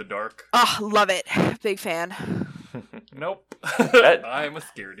Afraid of the Dark? Oh, love it. Big fan. Nope. That- I'm a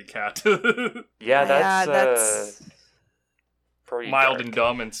scaredy cat. Yeah, Yeah, that's pretty Mild dark. and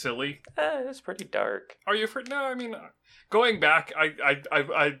dumb and silly. It's pretty dark. Are you afraid? No, I mean, going back,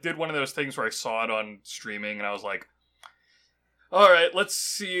 I did one of those things where I saw it on streaming, and I was like, all right, let's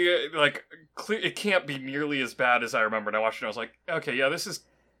see. Like, it can't be nearly as bad as I remember. And I watched it, and I was like, okay, yeah, this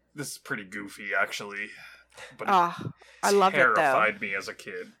is pretty goofy, actually. But Oh, I loved it, though. terrified me as a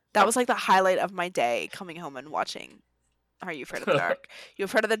kid. That was, like, the highlight of my day, coming home and watching Are You Afraid of the Dark? You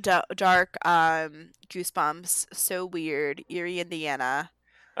Afraid of the Dark, Goosebumps, So Weird, Eerie, Indiana.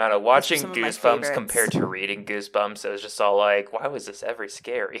 I don't know, watching some of my Goosebumps compared favorites. to reading Goosebumps, it was just all like, why was this ever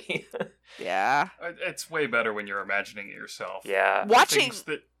scary? Yeah. It's way better when you're imagining it yourself. Yeah. The Watching things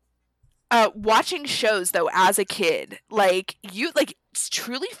that watching shows, though, as a kid, like, it's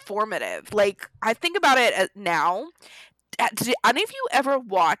truly formative. Like, I think about it now. Did any of you ever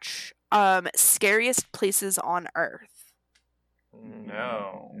watch Scariest Places on Earth?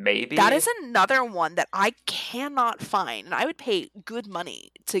 No. Maybe. That is another one that I cannot find, and I would pay good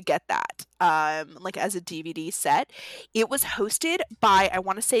money to get that. Like as a DVD set. It was hosted by, I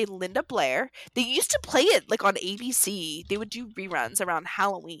want to say, Linda Blair. They used to play it like on ABC. They would do reruns around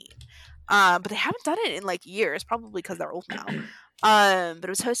Halloween. But they haven't done it in like years, probably because they're old now. But it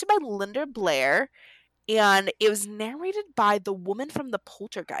was hosted by Linda Blair, and it was narrated by the woman from the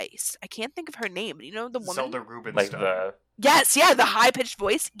Poltergeist. I can't think of her name, but you know the woman. Zelda Rubinstein. like the Yes, yeah, the high pitched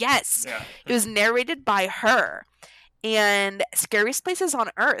voice. Yes, Yeah. it was narrated by her. And Scariest Places on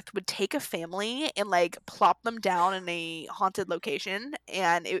Earth would take a family and like plop them down in a haunted location,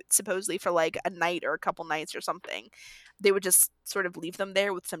 and it supposedly for like a night or a couple nights or something. They would just sort of leave them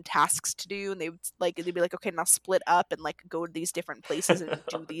there with some tasks to do, and they'd be like, okay, now split up and like go to these different places and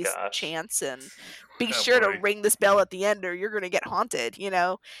do Oh, these gosh. chants, and be Oh, sure boy. to ring this bell at the end or you're gonna get haunted, you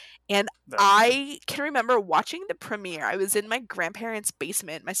know. And That- I can remember watching the premiere. I was in my grandparents'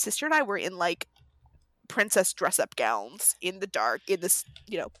 basement. My sister and I were in like princess dress-up gowns in the dark in this,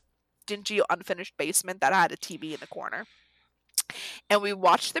 you know, dingy unfinished basement that had a TV in the corner. And we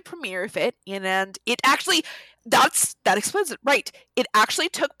watched the premiere of it, and it actually that explains it, right? It actually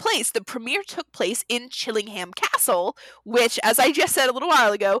took place. The premiere took place in Chillingham Castle, which, as I just said a little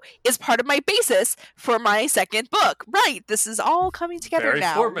while ago, is part of my basis for my second book. Right? This is all coming together Very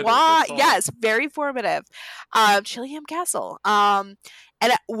now. formative, Why? that's all. Yes, very formative. Chillingham Castle.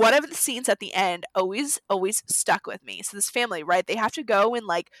 And one of the scenes at the end always stuck with me. So this family, right? They have to go and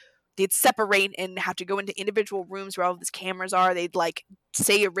like they'd separate and have to go into individual rooms where all of these cameras are. They'd like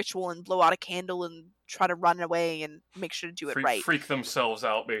say a ritual and blow out a candle and try to run away and make sure to do it right. Freak themselves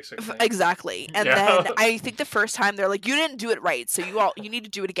out, basically. Exactly. And Yeah. then I think the first time they're like, you didn't do it right, so you need to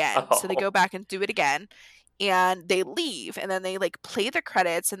do it again. So they Oh. go back and do it again. And they leave, and then they like play the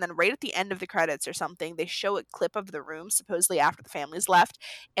credits, and then right at the end of the credits or something, they show a clip of the room supposedly after the family's left,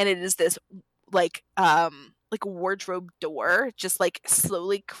 and it is this like wardrobe door just like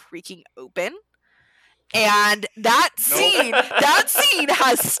slowly creaking open. And that scene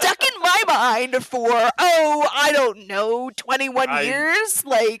has stuck in my mind for I don't know, 21 years.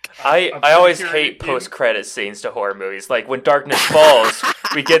 Like I I'm always pretty hate sure you- post-credit scenes to horror movies. Like when Darkness Falls,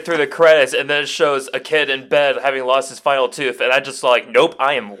 we get through the credits and then it shows a kid in bed having lost his final tooth, and I just like, nope,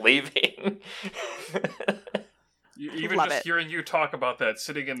 I am leaving. Even Love just it. hearing you talk about that,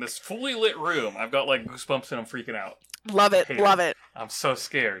 sitting in this fully lit room, I've got like goosebumps and I'm freaking out. love it, Hate love it. I'm so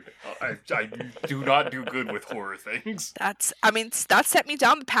scared. I do not do good with horror things. That set me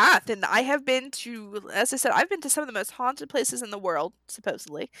down the path, and I have been to, as I said, I've been to some of the most haunted places in the world,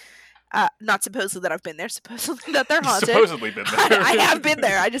 supposedly. Not supposedly that I've been there, supposedly that they're haunted. Supposedly been there. I have been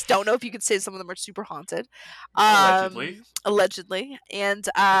there. I just don't know if you could say some of them are super haunted. Allegedly. Allegedly, and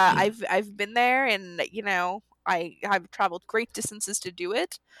I've been there, and you know I've traveled great distances to do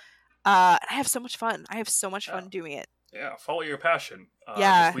it. I have so much fun. I have so much fun doing it. Yeah, follow your passion.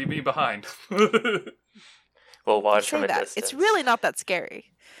 Yeah. Just leave me behind. We'll watch Say from a that. distance. It's really not that scary.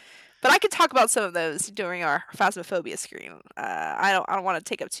 But I could talk about some of those during our Phasmophobia screen. I don't want to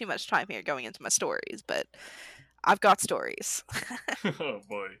take up too much time here going into my stories, but I've got stories. Oh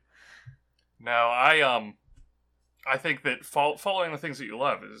boy. Now I think that following the things that you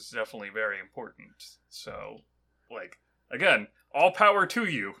love is definitely very important. So, like, again, all power to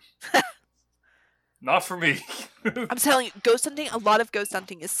you. Not for me. I'm telling you, ghost hunting, a lot of ghost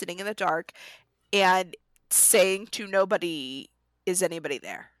hunting is sitting in the dark and saying to nobody, is anybody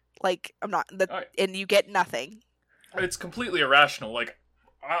there? Like, I'm not, Alright. and you get nothing. It's completely irrational. Like,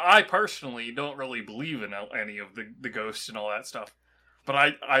 I personally don't really believe in any of the ghosts and all that stuff. But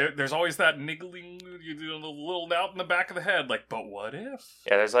I there's always that niggling, little doubt in the back of the head, like, but what if?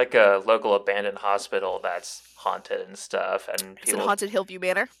 Yeah, there's like a local abandoned hospital that's haunted and stuff, and Is it people Haunted Hillview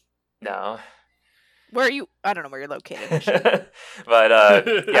Manor? no. Where are you? I don't know where you're located. But I'm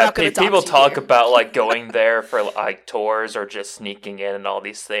yeah, not gonna people dox you talk here. about like going there for like tours or just sneaking in and all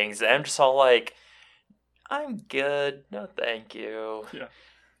these things. And I'm just all like, I'm good, no, thank you.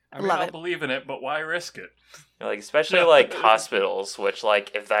 I mean, Love I'll it. believe in it, but why risk it? Like especially Yeah. like hospitals, which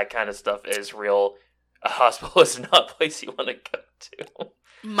like if that kind of stuff is real, a hospital is not a place you want to go to.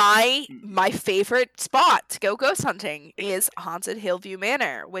 My favorite spot to go ghost hunting is Haunted Hillview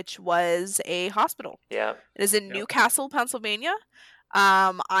Manor, which was a hospital. Yeah, It is in Yep. Newcastle, Pennsylvania.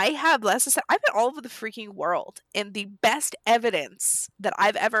 I have, as I said, I've been all over the freaking world, and the best evidence that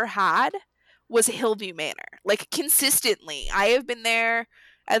I've ever had was Hillview Manor. Like consistently, I have been there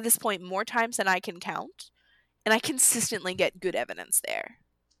at this point more times than I can count, and I consistently get good evidence there.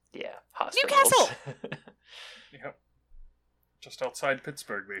 yeah, hospitals. Newcastle! Yep. Just outside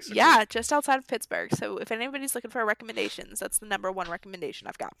Pittsburgh, basically. Yeah, just outside of Pittsburgh. So if anybody's looking for recommendations, that's the number one recommendation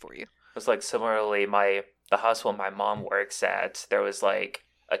I've got for you. It's like similarly, the hospital my mom works at, there was like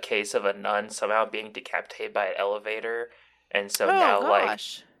a case of a nun somehow being decapitated by an elevator, and so now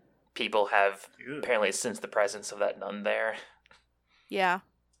gosh. like people have Ew. apparently sensed the presence of that nun there. Yeah.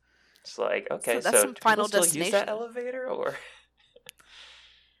 It's like, okay, So that's some do Final people still use that Destination. elevator or?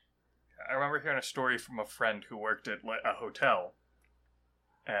 I remember hearing a story from a friend who worked at a hotel,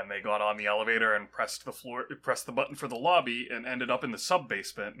 and they got on the elevator and pressed the button for the lobby, and ended up in the sub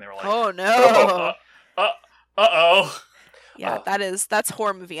basement. And they were like, Oh no. uh-oh. Yeah, Oh. that's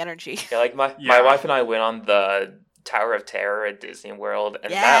horror movie energy. Yeah, like my Yeah. wife and I went on the Tower of Terror at Disney World,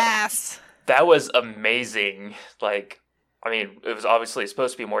 and Yes. that was amazing. Like, I mean, it was obviously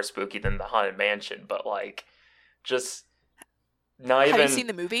supposed to be more spooky than the Haunted Mansion, but like, just not Have even. you seen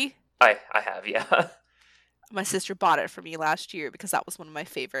the movie? I have, yeah. My sister bought it for me last year because that was one of my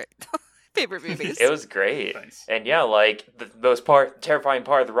favorite movies. It was great. Nice. And yeah, like the most terrifying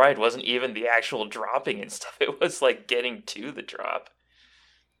part of the ride wasn't even the actual dropping and stuff. It was like getting to the drop.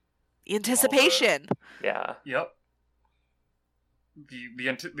 Anticipation. Yeah. Yep.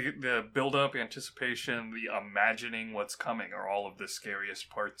 The build up, anticipation, the imagining what's coming are all of the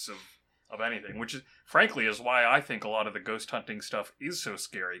scariest parts of anything, which is frankly is why I think a lot of the ghost hunting stuff is so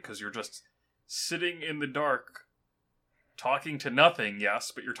scary, because you're just sitting in the dark talking to nothing,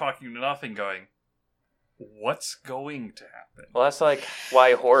 yes, but you're talking to nothing going, what's going to happen? Well, that's like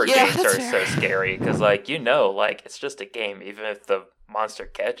why horror Yeah, games that's are fair. so scary, because like like it's just a game. Even if the monster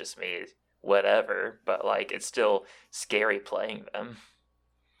catches me, whatever. But like it's still scary playing them.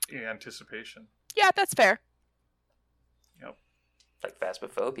 Anticipation. Yeah, that's fair. Like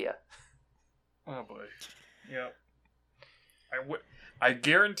Phasmophobia. Oh boy. Yep. I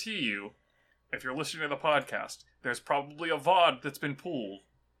guarantee you, if you're listening to the podcast, there's probably a VOD that's been pulled.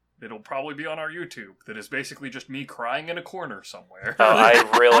 It'll probably be on our YouTube. That is basically just me crying in a corner somewhere. Oh, I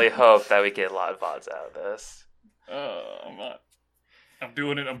really hope that we get a lot of VODs out of this. I'm not. I'm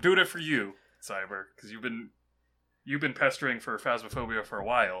doing it for you, Cyber, because you've been pestering for Phasmophobia for a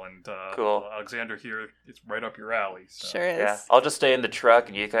while, and Cool. Alexander here, it's right up your alley. So. Sure is. Yeah, I'll just stay in the truck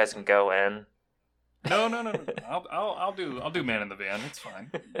and you guys can go in. No. I'll do Man in the Van. It's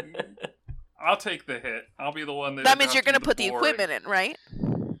fine. I'll take the hit. I'll be the one that. That means you're going to put the equipment in, right?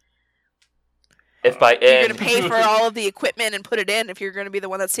 If by You're in, going to pay for all of the equipment and put it in if you're going to be the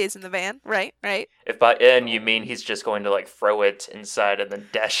one that stays in the van, right? Right? if by in you mean he's just going to like throw it inside and then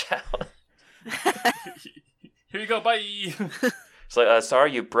dash out. Here you go. Bye. It's like,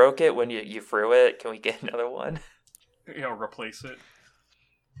 sorry, you broke it when you threw it. Can we get another one? Replace it.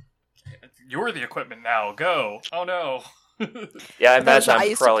 You're the equipment now. Go. Oh no. Yeah, I Those- imagine I I'm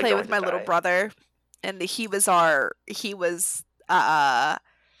used to probably play going with my to little die. brother, and he was our meat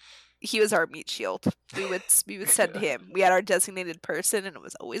shield. We would send him. We had our designated person, and it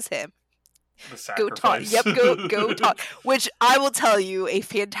was always him. The Go talk. sacrifice. Yep, go talk. Which I will tell you a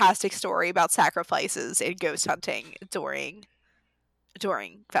fantastic story about sacrifices and ghost hunting during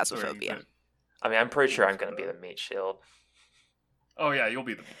Phasmophobia. I mean, I'm pretty sure I'm going to be the meat shield. Oh yeah, you'll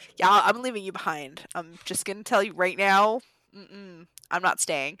be the. Yeah, I'm leaving you behind. I'm just gonna tell you right now. I'm not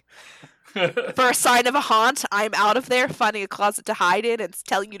staying. For a sign of a haunt, I'm out of there, finding a closet to hide in, and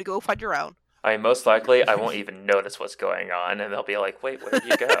telling you to go find your own. I mean, most likely I won't even notice what's going on, and they'll be like, wait, where'd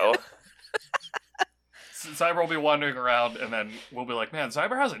you go? Cyber will be wandering around, and then we'll be like, "Man,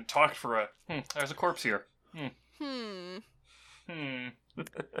 Cyber hasn't talked for a. There's a corpse here. Hmm.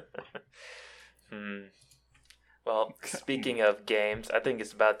 Well, speaking of games, I think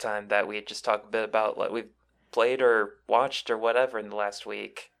it's about time that we just talk a bit about what we've played or watched or whatever in the last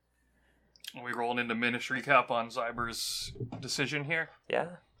week. Are we rolling into minutes recap on Cyber's decision here? Yeah.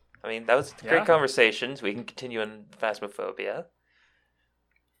 I mean, that was Yeah. great conversations. We can continue in Phasmophobia.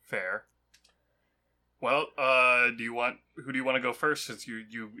 Fair. Well, who do you want to go first since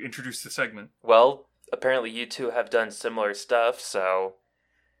you introduced the segment? Well, apparently you two have done similar stuff, so...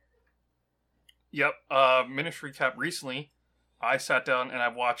 Yep. Minutes recap recently. I sat down and I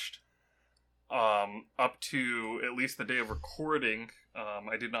watched up to at least the day of recording.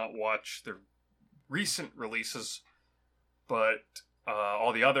 I did not watch the recent releases, but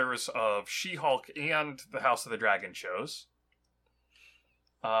all the others of She-Hulk and the House of the Dragon shows.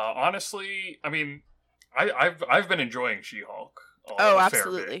 Honestly, I mean, I've been enjoying She-Hulk. Oh, a fair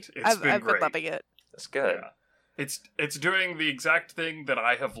absolutely. bit. It's been I've been great. loving it. That's good. Yeah. It's doing the exact thing that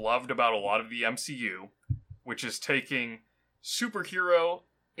I have loved about a lot of the MCU, which is taking superhero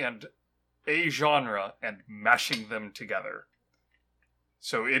and a genre and mashing them together.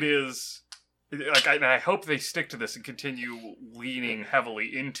 So it is Like, and I hope they stick to this and continue leaning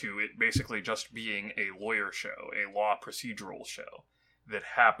heavily into it basically just being a lawyer show, a law procedural show that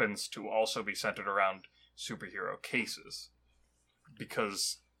happens to also be centered around superhero cases.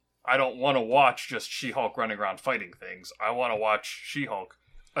 Because I don't want to watch just She-Hulk running around fighting things. I want to watch She-Hulk,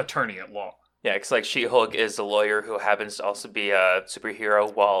 attorney at law. Yeah, because like She-Hulk is a lawyer who happens to also be a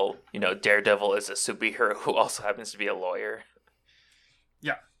superhero, while Daredevil is a superhero who also happens to be a lawyer.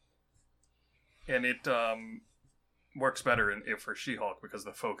 Yeah, and it works better for She-Hulk because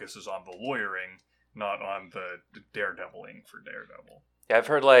the focus is on the lawyering, not on the daredeviling for Daredevil. Yeah, I've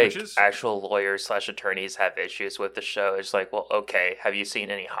heard actual lawyers / attorneys have issues with the show. It's like, well, okay, have you seen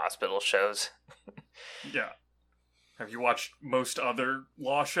any hospital shows? Yeah. Have you watched most other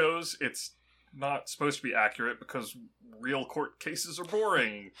law shows? It's not supposed to be accurate because real court cases are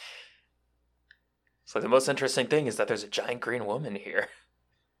boring. So the most interesting thing is that there's a giant green woman here.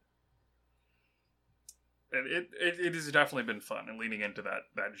 And it has definitely been fun and leaning into that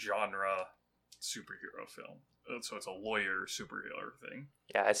genre superhero film. So it's a lawyer superhero thing.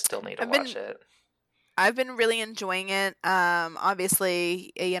 Yeah, I still need to watch it. I've been really enjoying it.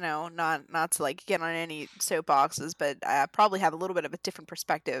 Obviously, not to like get on any soapboxes, but I probably have a little bit of a different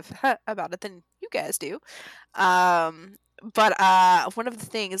perspective about it than you guys do. But one of the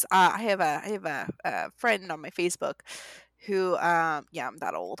things I have a friend on my Facebook who I'm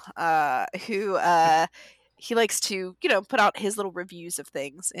that old. Who he likes to put out his little reviews of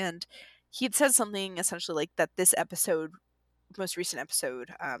things, and he had said something essentially like that this most recent episode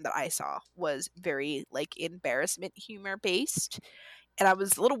that I saw was very like embarrassment humor based, and I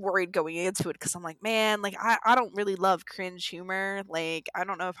was a little worried going into it because I'm like, man, like I don't really love cringe humor. Like I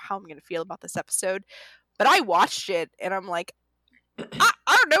don't know how I'm gonna feel about this episode, but I watched it and I'm like, I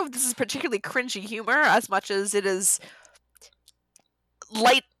don't know if this is particularly cringy humor as much as it is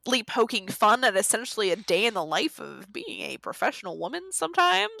lightly poking fun at essentially a day in the life of being a professional woman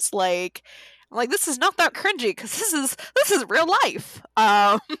sometimes. Like this is not that cringy because this is real life.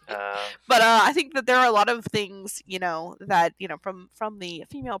 But I think that there are a lot of things that from the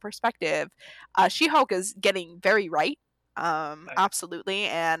female perspective, She-Hulk is getting very right. Absolutely,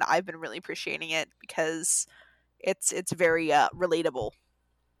 and I've been really appreciating it because it's very relatable.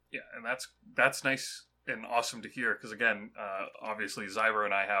 Yeah, and that's nice and awesome to hear because again, obviously Zyro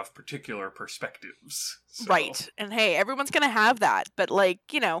and I have particular perspectives. So. Right, and hey, everyone's gonna have that, but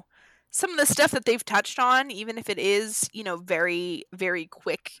some of the stuff that they've touched on, even if it is, very, very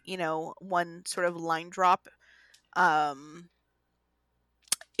quick, one sort of line drop,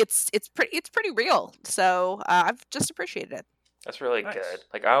 it's pretty real. So I've just appreciated it. That's really nice. Good.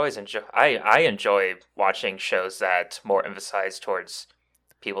 Like I always enjoy, I enjoy watching shows that more emphasize towards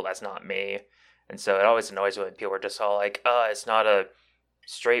people that's not me, and so it always annoys me when people are just all like, it's not a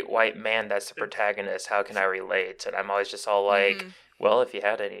straight white man that's the protagonist. How can I relate? And I'm always just all like, well, if you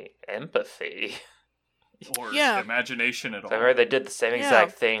had any empathy or imagination at all. I remember they did the same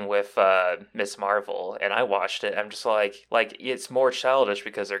exact thing with Miss Marvel, and I watched it. I'm just like it's more childish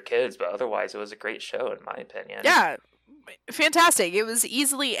because they're kids, but otherwise it was a great show in my opinion. Yeah, fantastic. It was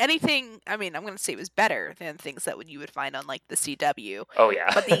easily anything. I mean, I'm going to say it was better than things that you would find on like the CW. Oh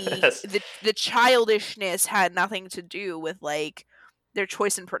yeah, but the childishness had nothing to do with like their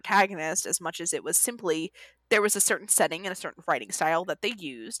choice in protagonist as much as it was simply there was a certain setting and a certain writing style that they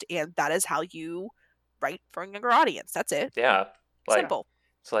used, and that is how you write for a younger audience. That's it. Yeah. Simple.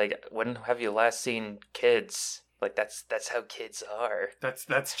 It's like, when have you last seen kids? Like, that's how kids are. That's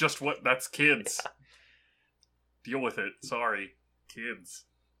kids. Yeah. Deal with it. Sorry. Kids.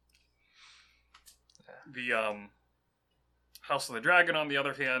 The, House of the Dragon, on the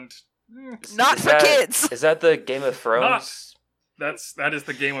other hand... Not for kids! Is that the Game of Thrones? That is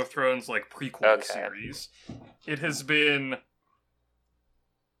the Game of Thrones prequel series. It has been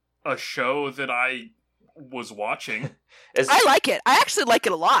a show that I was watching. I like it. I actually like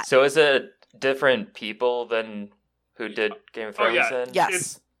it a lot. So is it different people than who did Game of Thrones? Then?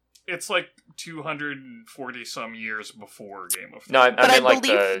 Yes. It's like 240 some years before Game of Thrones. No, I mean,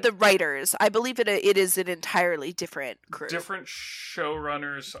 believe the writers. I believe it is an entirely different crew. Different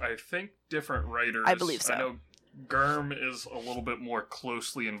showrunners. I think different writers. I believe so. I know Germ is a little bit more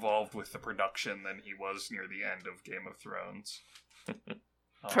closely involved with the production than he was near the end of Game of Thrones.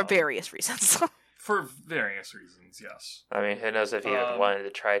 For various reasons. For various reasons, yes. I mean, who knows if he wanted to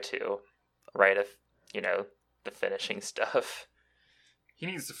try to write the finishing stuff. He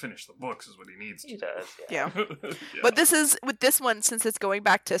needs to finish the books is what he needs to. He does, yeah. But with this one, since it's going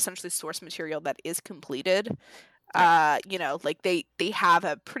back to essentially source material that is completed, they have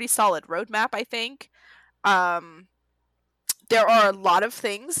a pretty solid roadmap, I think. there are a lot of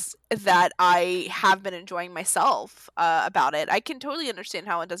things that I have been enjoying myself about it. I can totally understand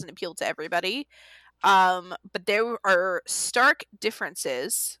how it doesn't appeal to everybody. But there are stark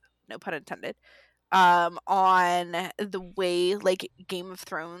differences, no pun intended, on the way like Game of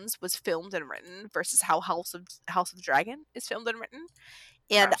Thrones was filmed and written versus how House of Dragon is filmed and written.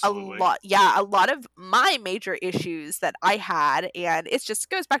 And Absolutely. a lot of my major issues that I had, and it just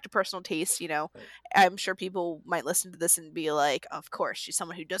goes back to personal taste, you know. I'm sure people might listen to this and be like, of course, she's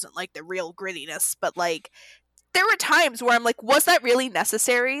someone who doesn't like the real grittiness, but like there were times where I'm like, was that really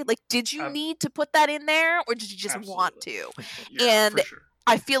necessary? Like, did you need to put that in there, or did you just want to? Yeah, And for sure.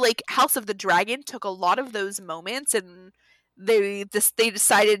 I feel like House of the Dragon took a lot of those moments and they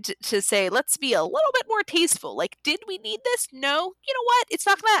decided to say, let's be a little bit more tasteful. Like, did we need this? No. You know what? It's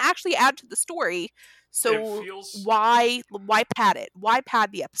not going to actually add to the story. So why pad it? Why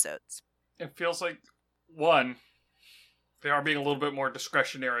pad the episodes? It feels like, one, they are being a little bit more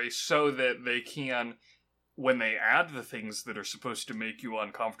discretionary so that they can, when they add the things that are supposed to make you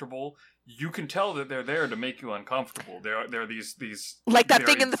uncomfortable, you can tell that they're there to make you uncomfortable. There are these like that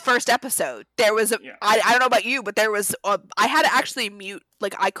thing in the first episode. There was I don't know about you, but there was I had to actually mute.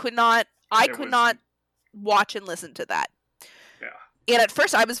 Like I could not watch and listen to that. Yeah. And at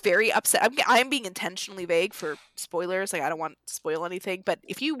first I was very upset. I'm being intentionally vague for spoilers. Like I don't want to spoil anything, but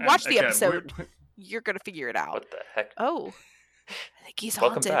if you watch the episode, you're gonna figure it out. What the heck? Oh, I think he's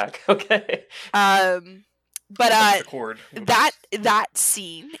Welcome haunted. back. Okay. But that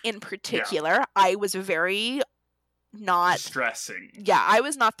scene in particular, I was very not stressing. Yeah, I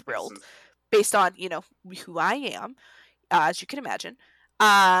was not thrilled based on, you know, who I am, as you can imagine.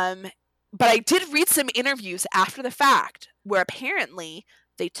 But I did read some interviews after the fact where apparently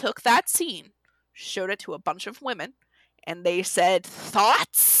they took that scene, showed it to a bunch of women, and they said,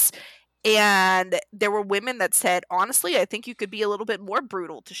 thoughts? And there were women that said, honestly, I think you could be a little bit more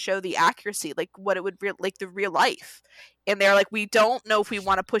brutal to show the accuracy, like what it would like the real life. And they're like, we don't know if we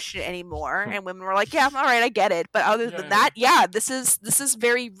want to push it anymore. And women were like, yeah, all right, I get it. But other than that, this is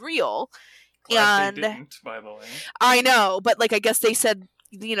very real. Glad they didn't, by the way. I know, but like I guess they said,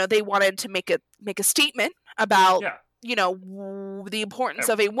 you know, they wanted to make a statement about you know, the importance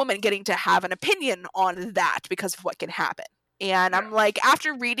of a woman getting to have an opinion on that because of what can happen. And I'm like,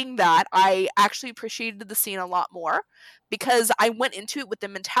 after reading that, I actually appreciated the scene a lot more because I went into it with the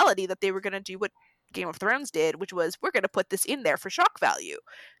mentality that they were going to do what Game of Thrones did, which was we're going to put this in there for shock value.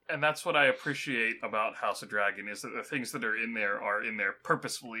 And that's what I appreciate about House of Dragon is that the things that are in there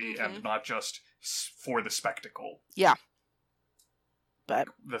purposefully and not just for the spectacle. Yeah. But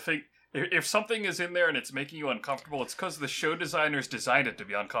the thing, if something is in there and it's making you uncomfortable, it's because the show designers designed it to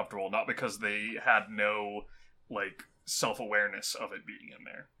be uncomfortable, not because they had no, like, self-awareness of it being in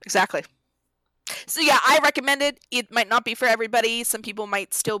there. Exactly. So yeah, I recommend it. It might not be for everybody. Some people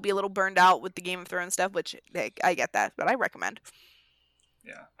might still be a little burned out with the Game of Thrones stuff, which I get that, but I recommend.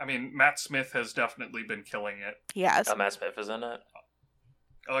 Yeah, I mean, Matt Smith has definitely been killing it. Yes. Matt Smith is in it.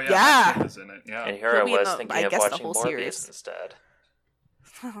 Oh yeah, Matt Smith is in it. Yeah. And here I was thinking of watching Morbius instead.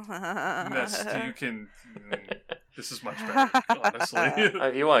 You can. This is much better, honestly.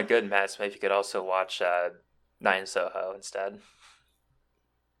 If you want good Matt Smith, you could also watch Nine Soho instead.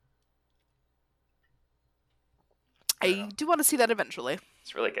 I do want to see that eventually.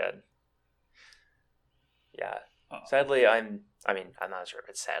 It's really good. Yeah. Sadly, I'm not sure if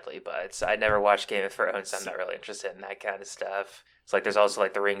it's sadly, but I never watched Game of Thrones, so I'm not really interested in that kind of stuff. It's like there's also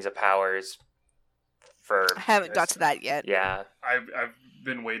like the Rings of Powers. I haven't got to that yet. Yeah. I've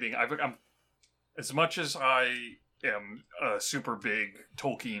been waiting. I'm as much as I am a super big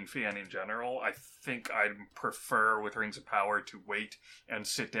Tolkien fan in general, I think I'd prefer with Rings of Power to wait and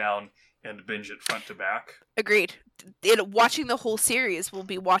sit down and binge it front to back. Agreed. Watching the whole series, we'll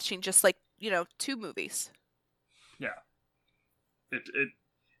be watching just like, you know, 2 movies. Yeah.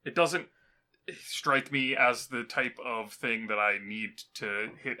 It doesn't strike me as the type of thing that I need to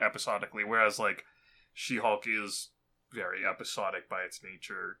hit episodically, whereas like She-Hulk is very episodic by its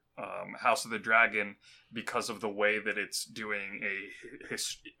nature. House of the Dragon, because of the way that it's doing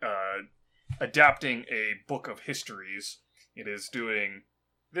adapting a book of histories, it is doing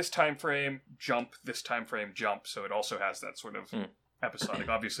this time frame jump, this time frame jump. So it also has that sort of episodic.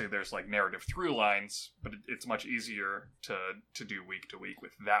 Obviously, there's like narrative through lines, but it's much easier to do week to week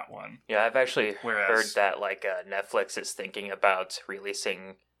with that one. Yeah, I've actually heard that like Netflix is thinking about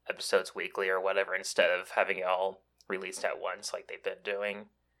releasing episodes weekly or whatever instead of having it all released at once like they've been doing.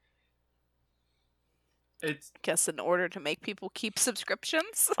 It's Guess in order to make people keep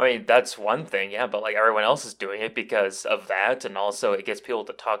subscriptions. I mean, that's one thing, yeah, but like everyone else is doing it because of that, and also it gets people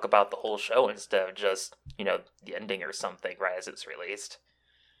to talk about the whole show instead of just, the ending or something right as it's released.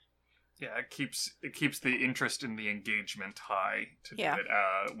 yeah, it keeps the interest and the engagement high to do Yeah.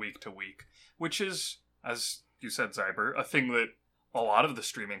 it week to week, which is, as you said, Zyber, a thing that a lot of the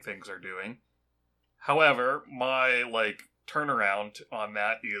streaming things are doing. However, my turnaround on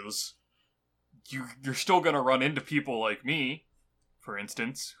that is you're still gonna run into people like me, for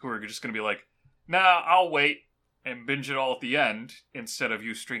instance, who are just gonna be like, nah, I'll wait and binge it all at the end instead of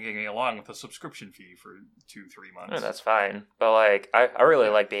you stringing it along with a subscription fee for 2-3 months. Yeah, that's fine. But like I really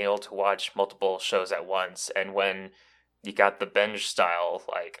like being able to watch multiple shows at once, and when you got the binge style,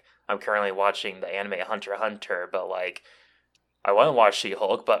 like I'm currently watching the anime Hunter x Hunter, but like I want to watch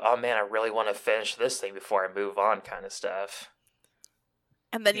She-Hulk, but oh man, I really want to finish this thing before I move on kind of stuff.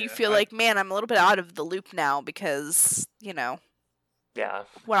 And then you Yeah, feel like, man, I'm a little bit out of the loop now because, Yeah.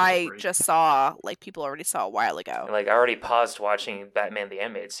 what I Agreed. just saw, people already saw a while ago. And, like, I already paused watching Batman the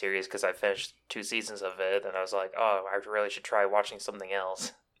Animated Series because I finished 2 seasons of it, and I was like, oh, I really should try watching something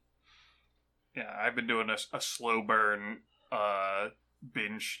else. Yeah, I've been doing a slow burn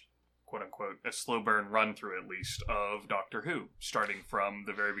binge, quote unquote, a slow burn run through at least of Doctor Who, starting from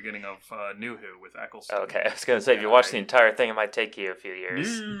the very beginning of New Who with Eccleston. Okay, I was going to say, if you watch the entire thing, it might take you a few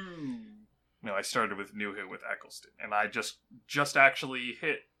years. No, I started with New Who with Eccleston, and I just actually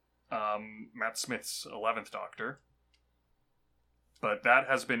hit Matt Smith's 11th Doctor. But that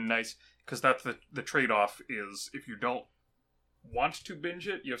has been nice, because that's the trade-off is if you don't want to binge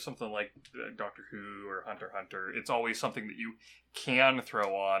it, you have something like Doctor Who or Hunter x Hunter. It's always something that you can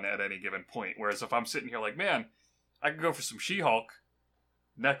throw on at any given point. Whereas if I'm sitting here like, man, I could go for some She-Hulk.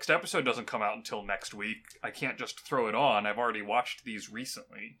 Next episode doesn't come out until next week. I can't just throw it on. I've already watched these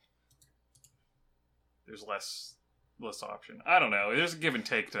recently. There's less option. I don't know. There's a give and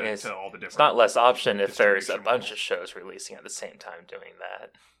take to all the different. It's not less option if there's a distribution bunch models. of shows releasing at the same time doing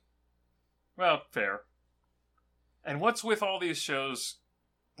that. Well, fair. And what's with all these shows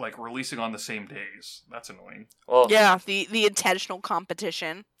releasing on the same days? That's annoying. Well, Yeah, the intentional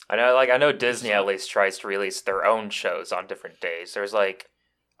competition. I know Disney at least tries to release their own shows on different days. There's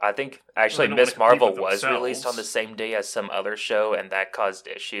I think actually don't Miss wanna compete Marvel with was released on themselves. the same day as some other show, and that caused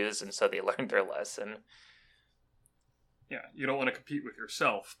issues, and so they learned their lesson. Yeah, you don't want to compete with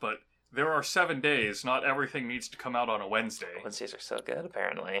yourself, but there are 7 days. Not everything needs to come out on a Wednesday. Wednesdays are so good,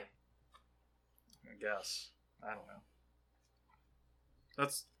 apparently. I guess. I don't know.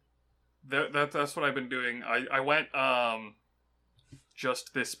 That's what I've been doing. I went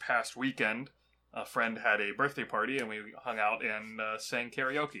just this past weekend. A friend had a birthday party, and we hung out and sang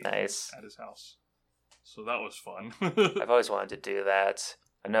karaoke Nice. at his house. So that was fun. I've always wanted to do that.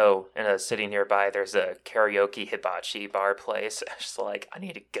 I know in a city nearby there's a karaoke hibachi bar place. I just I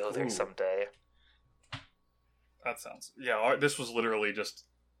need to go there Ooh. someday. That sounds... Yeah, this was literally just...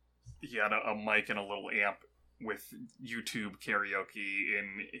 He had a mic and a little amp with YouTube karaoke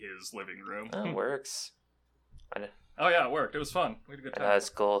in his living room. That works. Oh yeah, it worked. It was fun. We had a good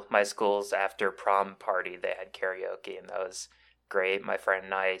time. My school's after prom party, they had karaoke, and that was great. My friend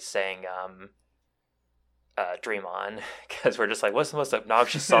and I sang Dream On, because we're just what's the most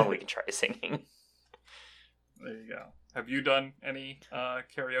obnoxious song we can try singing? There you go. Have you done any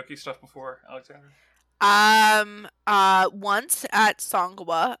karaoke stuff before, Alexander? Once at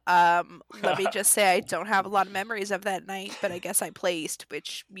Songwa. Let me just say I don't have a lot of memories of that night, but I guess I placed,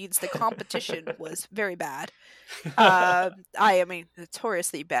 which means the competition was very bad. I am a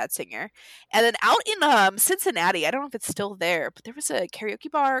notoriously bad singer. And then out in Cincinnati, I don't know if it's still there, but there was a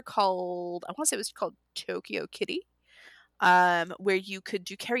karaoke bar called, I want to say it was called Tokyo Kitty. Where you could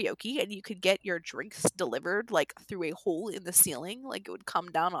do karaoke and you could get your drinks delivered through a hole in the ceiling, it would come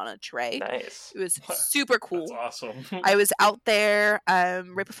down on a tray. Nice. It was super cool. That's awesome. I was out there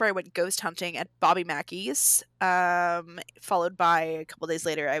right before I went ghost hunting at Bobby Mackey's, followed by a couple days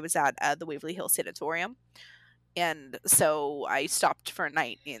later I was at the Waverly Hills Sanatorium. And so I stopped for a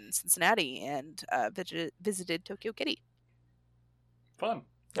night in Cincinnati and visited Tokyo Kitty. Fun.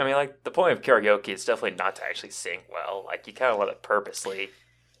 I mean, the point of karaoke is definitely not to actually sing well. You kind of want to purposely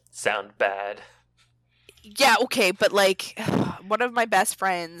sound bad. Yeah, okay, but one of my best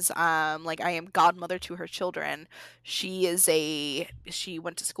friends, I am godmother to her children. She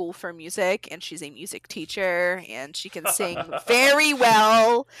went to school for music and she's a music teacher and she can sing very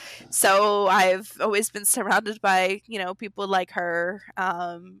well. So I've always been surrounded by, people like her,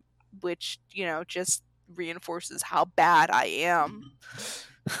 which, just reinforces how bad I am.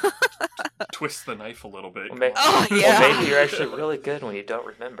 Twist the knife a little bit. Well, come on. Oh, yeah. Well, maybe you're actually really good when you don't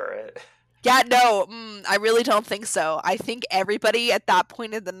remember it. Yeah, no, I really don't think so. I think everybody at that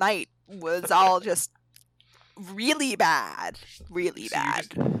point in the night was all just really bad. Really See, you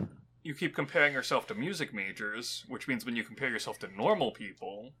bad. you keep comparing yourself to music majors, which means when you compare yourself to normal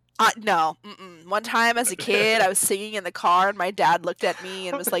people. No. One time as a kid, I was singing in the car, and my dad looked at me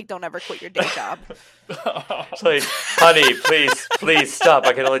and was like, "Don't ever quit your day job. It's like, honey, please stop.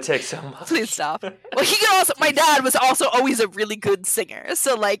 I can only take so much. Please stop." Well, he could also. My dad was also always a really good singer,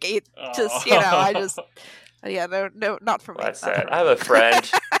 so like it just, I just, yeah, no, not for me. That's not sad. for me. I have a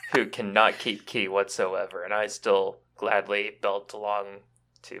friend who cannot keep key whatsoever, and I still gladly belt along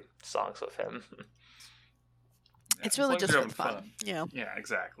to songs with him. It's As really long as just you're for having fun. Yeah. Yeah,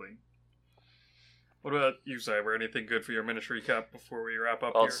 exactly. What about you, Cyber? Anything good for your ministry recap before we wrap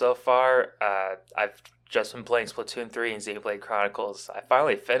up Well, here? so far, I've just been playing Splatoon 3 and Xenoblade Chronicles. I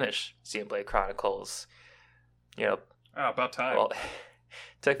finally finished Xenoblade Chronicles. About time. Well, it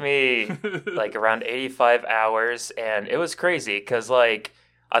took me like around 85 hours, and it was crazy because like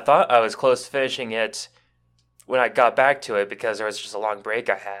I thought I was close to finishing it when I got back to it because there was just a long break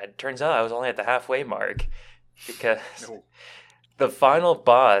I had. Turns out I was only at the halfway mark because No. the final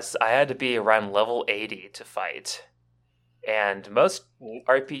boss I had to be around level 80 to fight. And most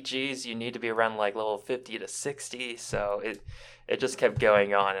RPGs you need to be around like level 50 to 60, so it just kept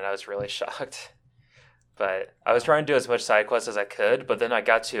going on and I was really shocked. But I was trying to do as much side quests as I could, but then I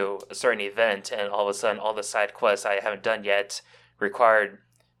got to a certain event, and all of a sudden, all the side quests I haven't done yet required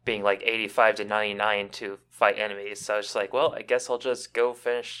being like 85 to 99 to fight enemies. So I was just like, well, I guess I'll just go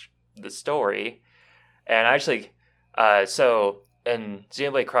finish the story. And actually, so in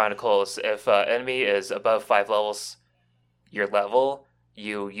Xenoblade Chronicles, if an enemy is above 5 levels your level,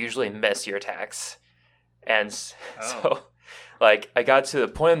 you usually miss your attacks. And so like, I got to the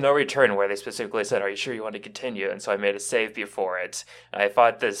point of no return where they specifically said, are you sure you want to continue? And so I made a save before it. And I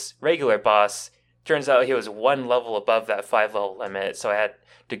fought this regular boss. Turns out he was 1 level above that 5 level limit, so I had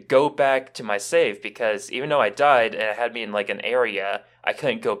to go back to my save because even though I died and it had me in like an area, I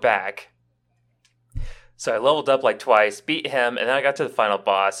couldn't go back. So I leveled up like twice, beat him, and then I got to the final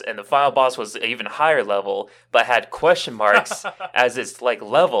boss, and the final boss was an even higher level, but had question marks as its like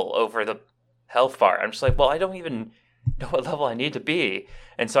level over the health bar. I'm just like, well, I don't even know what level I need to be.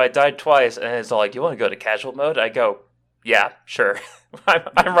 And so I died twice, and it's all like, do you want to go to casual mode? I go, yeah, sure.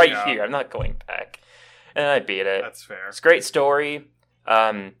 I'm right here. I'm not going back. And I beat it. That's fair. It's a great story.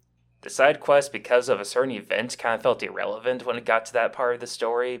 The side quest, because of a certain event, kind of felt irrelevant when it got to that part of the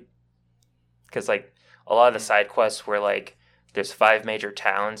story. Because, like, a lot of the side quests were, like, there's 5 major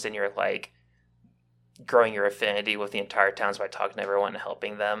towns, and you're, like, growing your affinity with the entire towns by talking to everyone and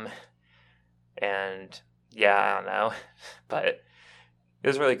helping them. And, yeah, I don't know. But it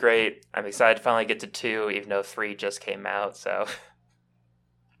was really great. I'm excited to finally get to 2, even though 3 just came out, so...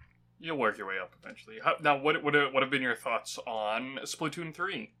 You'll work your way up eventually. Now, what have been your thoughts on Splatoon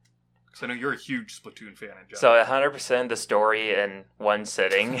 3? Because I know you're a huge Splatoon fan in general. So 100% the story in one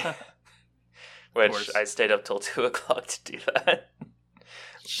sitting, which I stayed up till 2 o'clock to do that.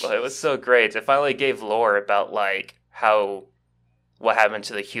 But it was so great. It finally gave lore about like what happened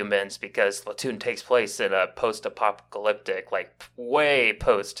to the humans, because Splatoon takes place in a post-apocalyptic, like way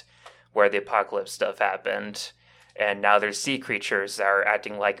post where the apocalypse stuff happened. And now there's sea creatures that are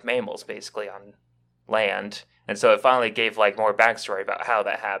acting like mammals, basically, on land. And so it finally gave, like, more backstory about how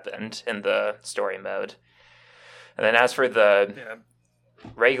that happened in the story mode. And then as for the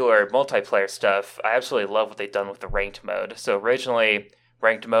regular multiplayer stuff, I absolutely love what they've done with the ranked mode. So originally,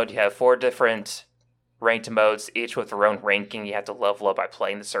 ranked mode, you have 4 different ranked modes, each with their own ranking. You have to level up by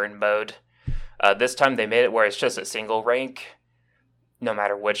playing the certain mode. This time they made it where it's just a single rank. No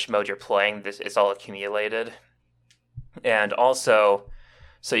matter which mode you're playing, it's all accumulated. And also,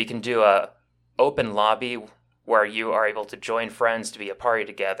 so you can do a open lobby where you are able to join friends to be a party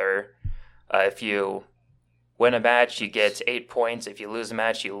together. If you win a match, you get 8 points. If you lose a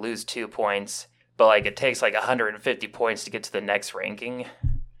match, you lose 2 points. But like it takes like 150 points to get to the next ranking.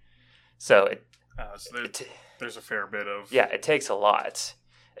 So there's a fair bit of... Yeah, it takes a lot.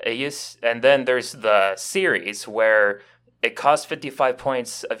 And then there's the series where it costs 55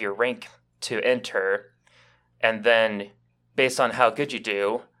 points of your rank to enter. And then, based on how good you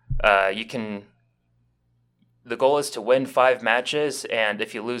do, you can... The goal is to win 5 matches, and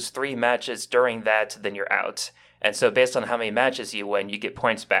if you lose 3 matches during that, then you're out. And so, based on how many matches you win, you get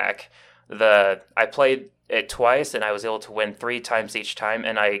points back. I played it twice, and I was able to win 3 times each time,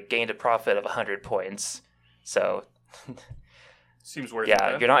 and I gained a profit of 100 points. So... Seems worth it.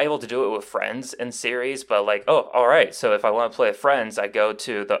 Yeah, you're not able to do it with friends in series, but like, oh, all right. So if I want to play with friends, I go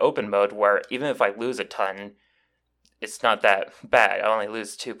to the open mode where even if I lose a ton, it's not that bad. I only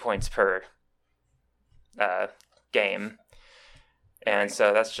lose 2 points per game. And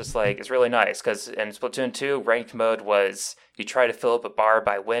so that's just like, it's really nice, because in Splatoon 2, ranked mode was you try to fill up a bar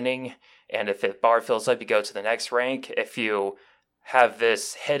by winning, and if the bar fills up, you go to the next rank. If you have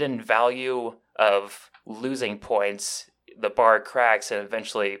this hidden value of losing points, the bar cracks and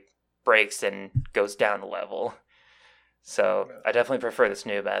eventually breaks and goes down a level. So I definitely prefer this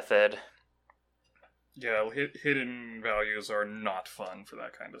new method. Yeah, hidden values are not fun for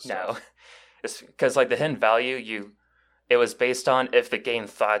that kind of stuff. No. It's because, like, the hidden value, it was based on if the game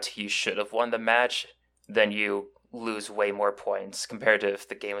thought you should have won the match, then you lose way more points compared to if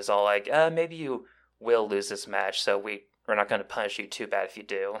the game is all like, maybe you will lose this match, so we're not going to punish you too bad if you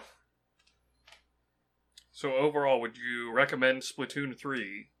do. So overall, would you recommend Splatoon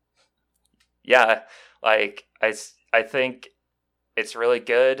 3? Yeah, like, I think it's really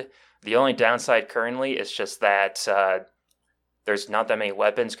good. The only downside currently is just that there's not that many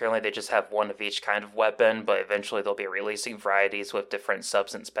weapons currently. They just have one of each kind of weapon, but eventually they'll be releasing varieties with different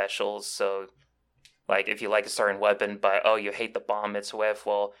subs and specials. So, like, if you like a certain weapon, but, you hate the bomb it's with,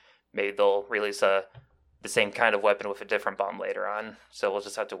 well, maybe they'll release the same kind of weapon with a different bomb later on. So we'll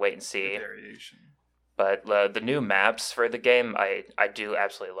just have to wait and see. Variation. But the new maps for the game, I do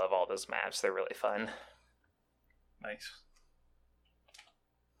absolutely love all those maps. They're really fun. Nice.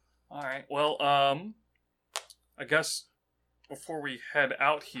 All right. Well, I guess before we head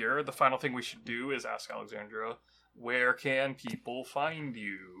out here, the final thing we should do is ask Alexandra, where can people find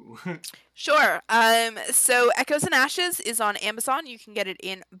you? Sure. So Echoes and Ashes is on Amazon. You can get it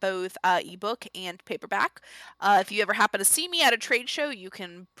in both ebook and paperback. If you ever happen to see me at a trade show, you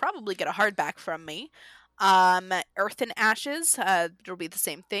can probably get a hardback from me. Earth and Ashes, it'll be the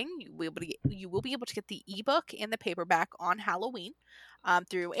same thing. You will be able to get the ebook and the paperback on Halloween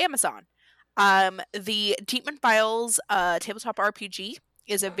through Amazon. The Deepman Files tabletop RPG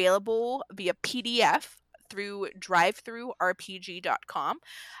is available via PDF through drivethrurpg.com.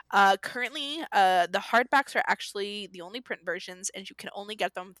 Currently, the hardbacks are actually the only print versions, and you can only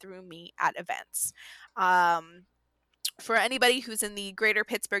get them through me at events. For anybody who's in the greater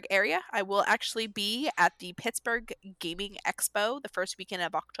Pittsburgh area, I will actually be at the Pittsburgh Gaming Expo the first weekend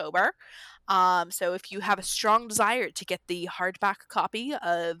of October. So if you have a strong desire to get the hardback copy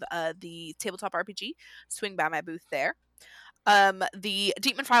of the tabletop RPG, swing by my booth there. The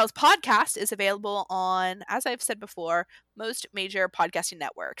Deepman Files podcast is available on, as I've said before, most major podcasting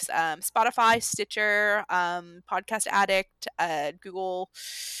networks. Spotify, Stitcher, Podcast Addict, Google,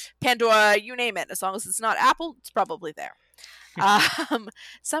 Pandora, you name it. As long as it's not Apple, it's probably there.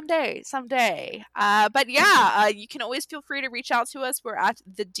 Someday. But yeah, you can always feel free to reach out to us. We're at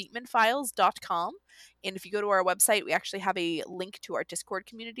thedeepmanfiles.com. And if you go to our website, we actually have a link to our Discord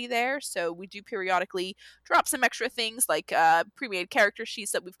community there. So we do periodically drop some extra things like pre-made character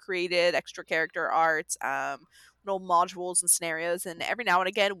sheets that we've created, extra character arts, little modules and scenarios. And every now and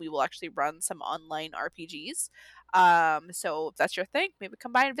again, we will actually run some online RPGs. So if that's your thing, maybe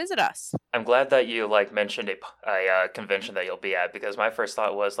come by and visit us. I'm glad that you mentioned a convention that you'll be at, because my first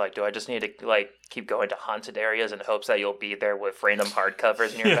thought was do I just need to keep going to haunted areas in hopes that you'll be there with random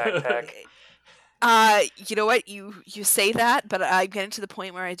hardcovers in your backpack? You know what? You say that, but I'm getting to the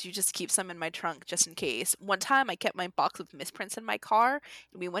point where I do just keep some in my trunk just in case. One time I kept my box of misprints in my car,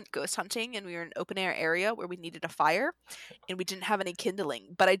 and we went ghost hunting, and we were in an open air area where we needed a fire, and we didn't have any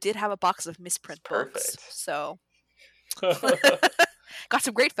kindling, but I did have a box of misprint books. So got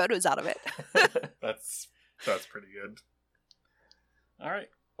some great photos out of it. That's pretty good. All right.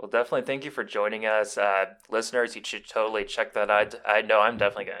 Well, definitely thank you for joining us. Listeners, you should totally check that out. I know I'm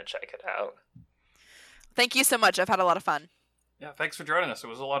definitely going to check it out. Thank you so much. I've had a lot of fun. Yeah, thanks for joining us. It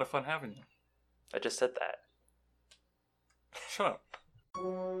was a lot of fun having you. I just said that. Shut up.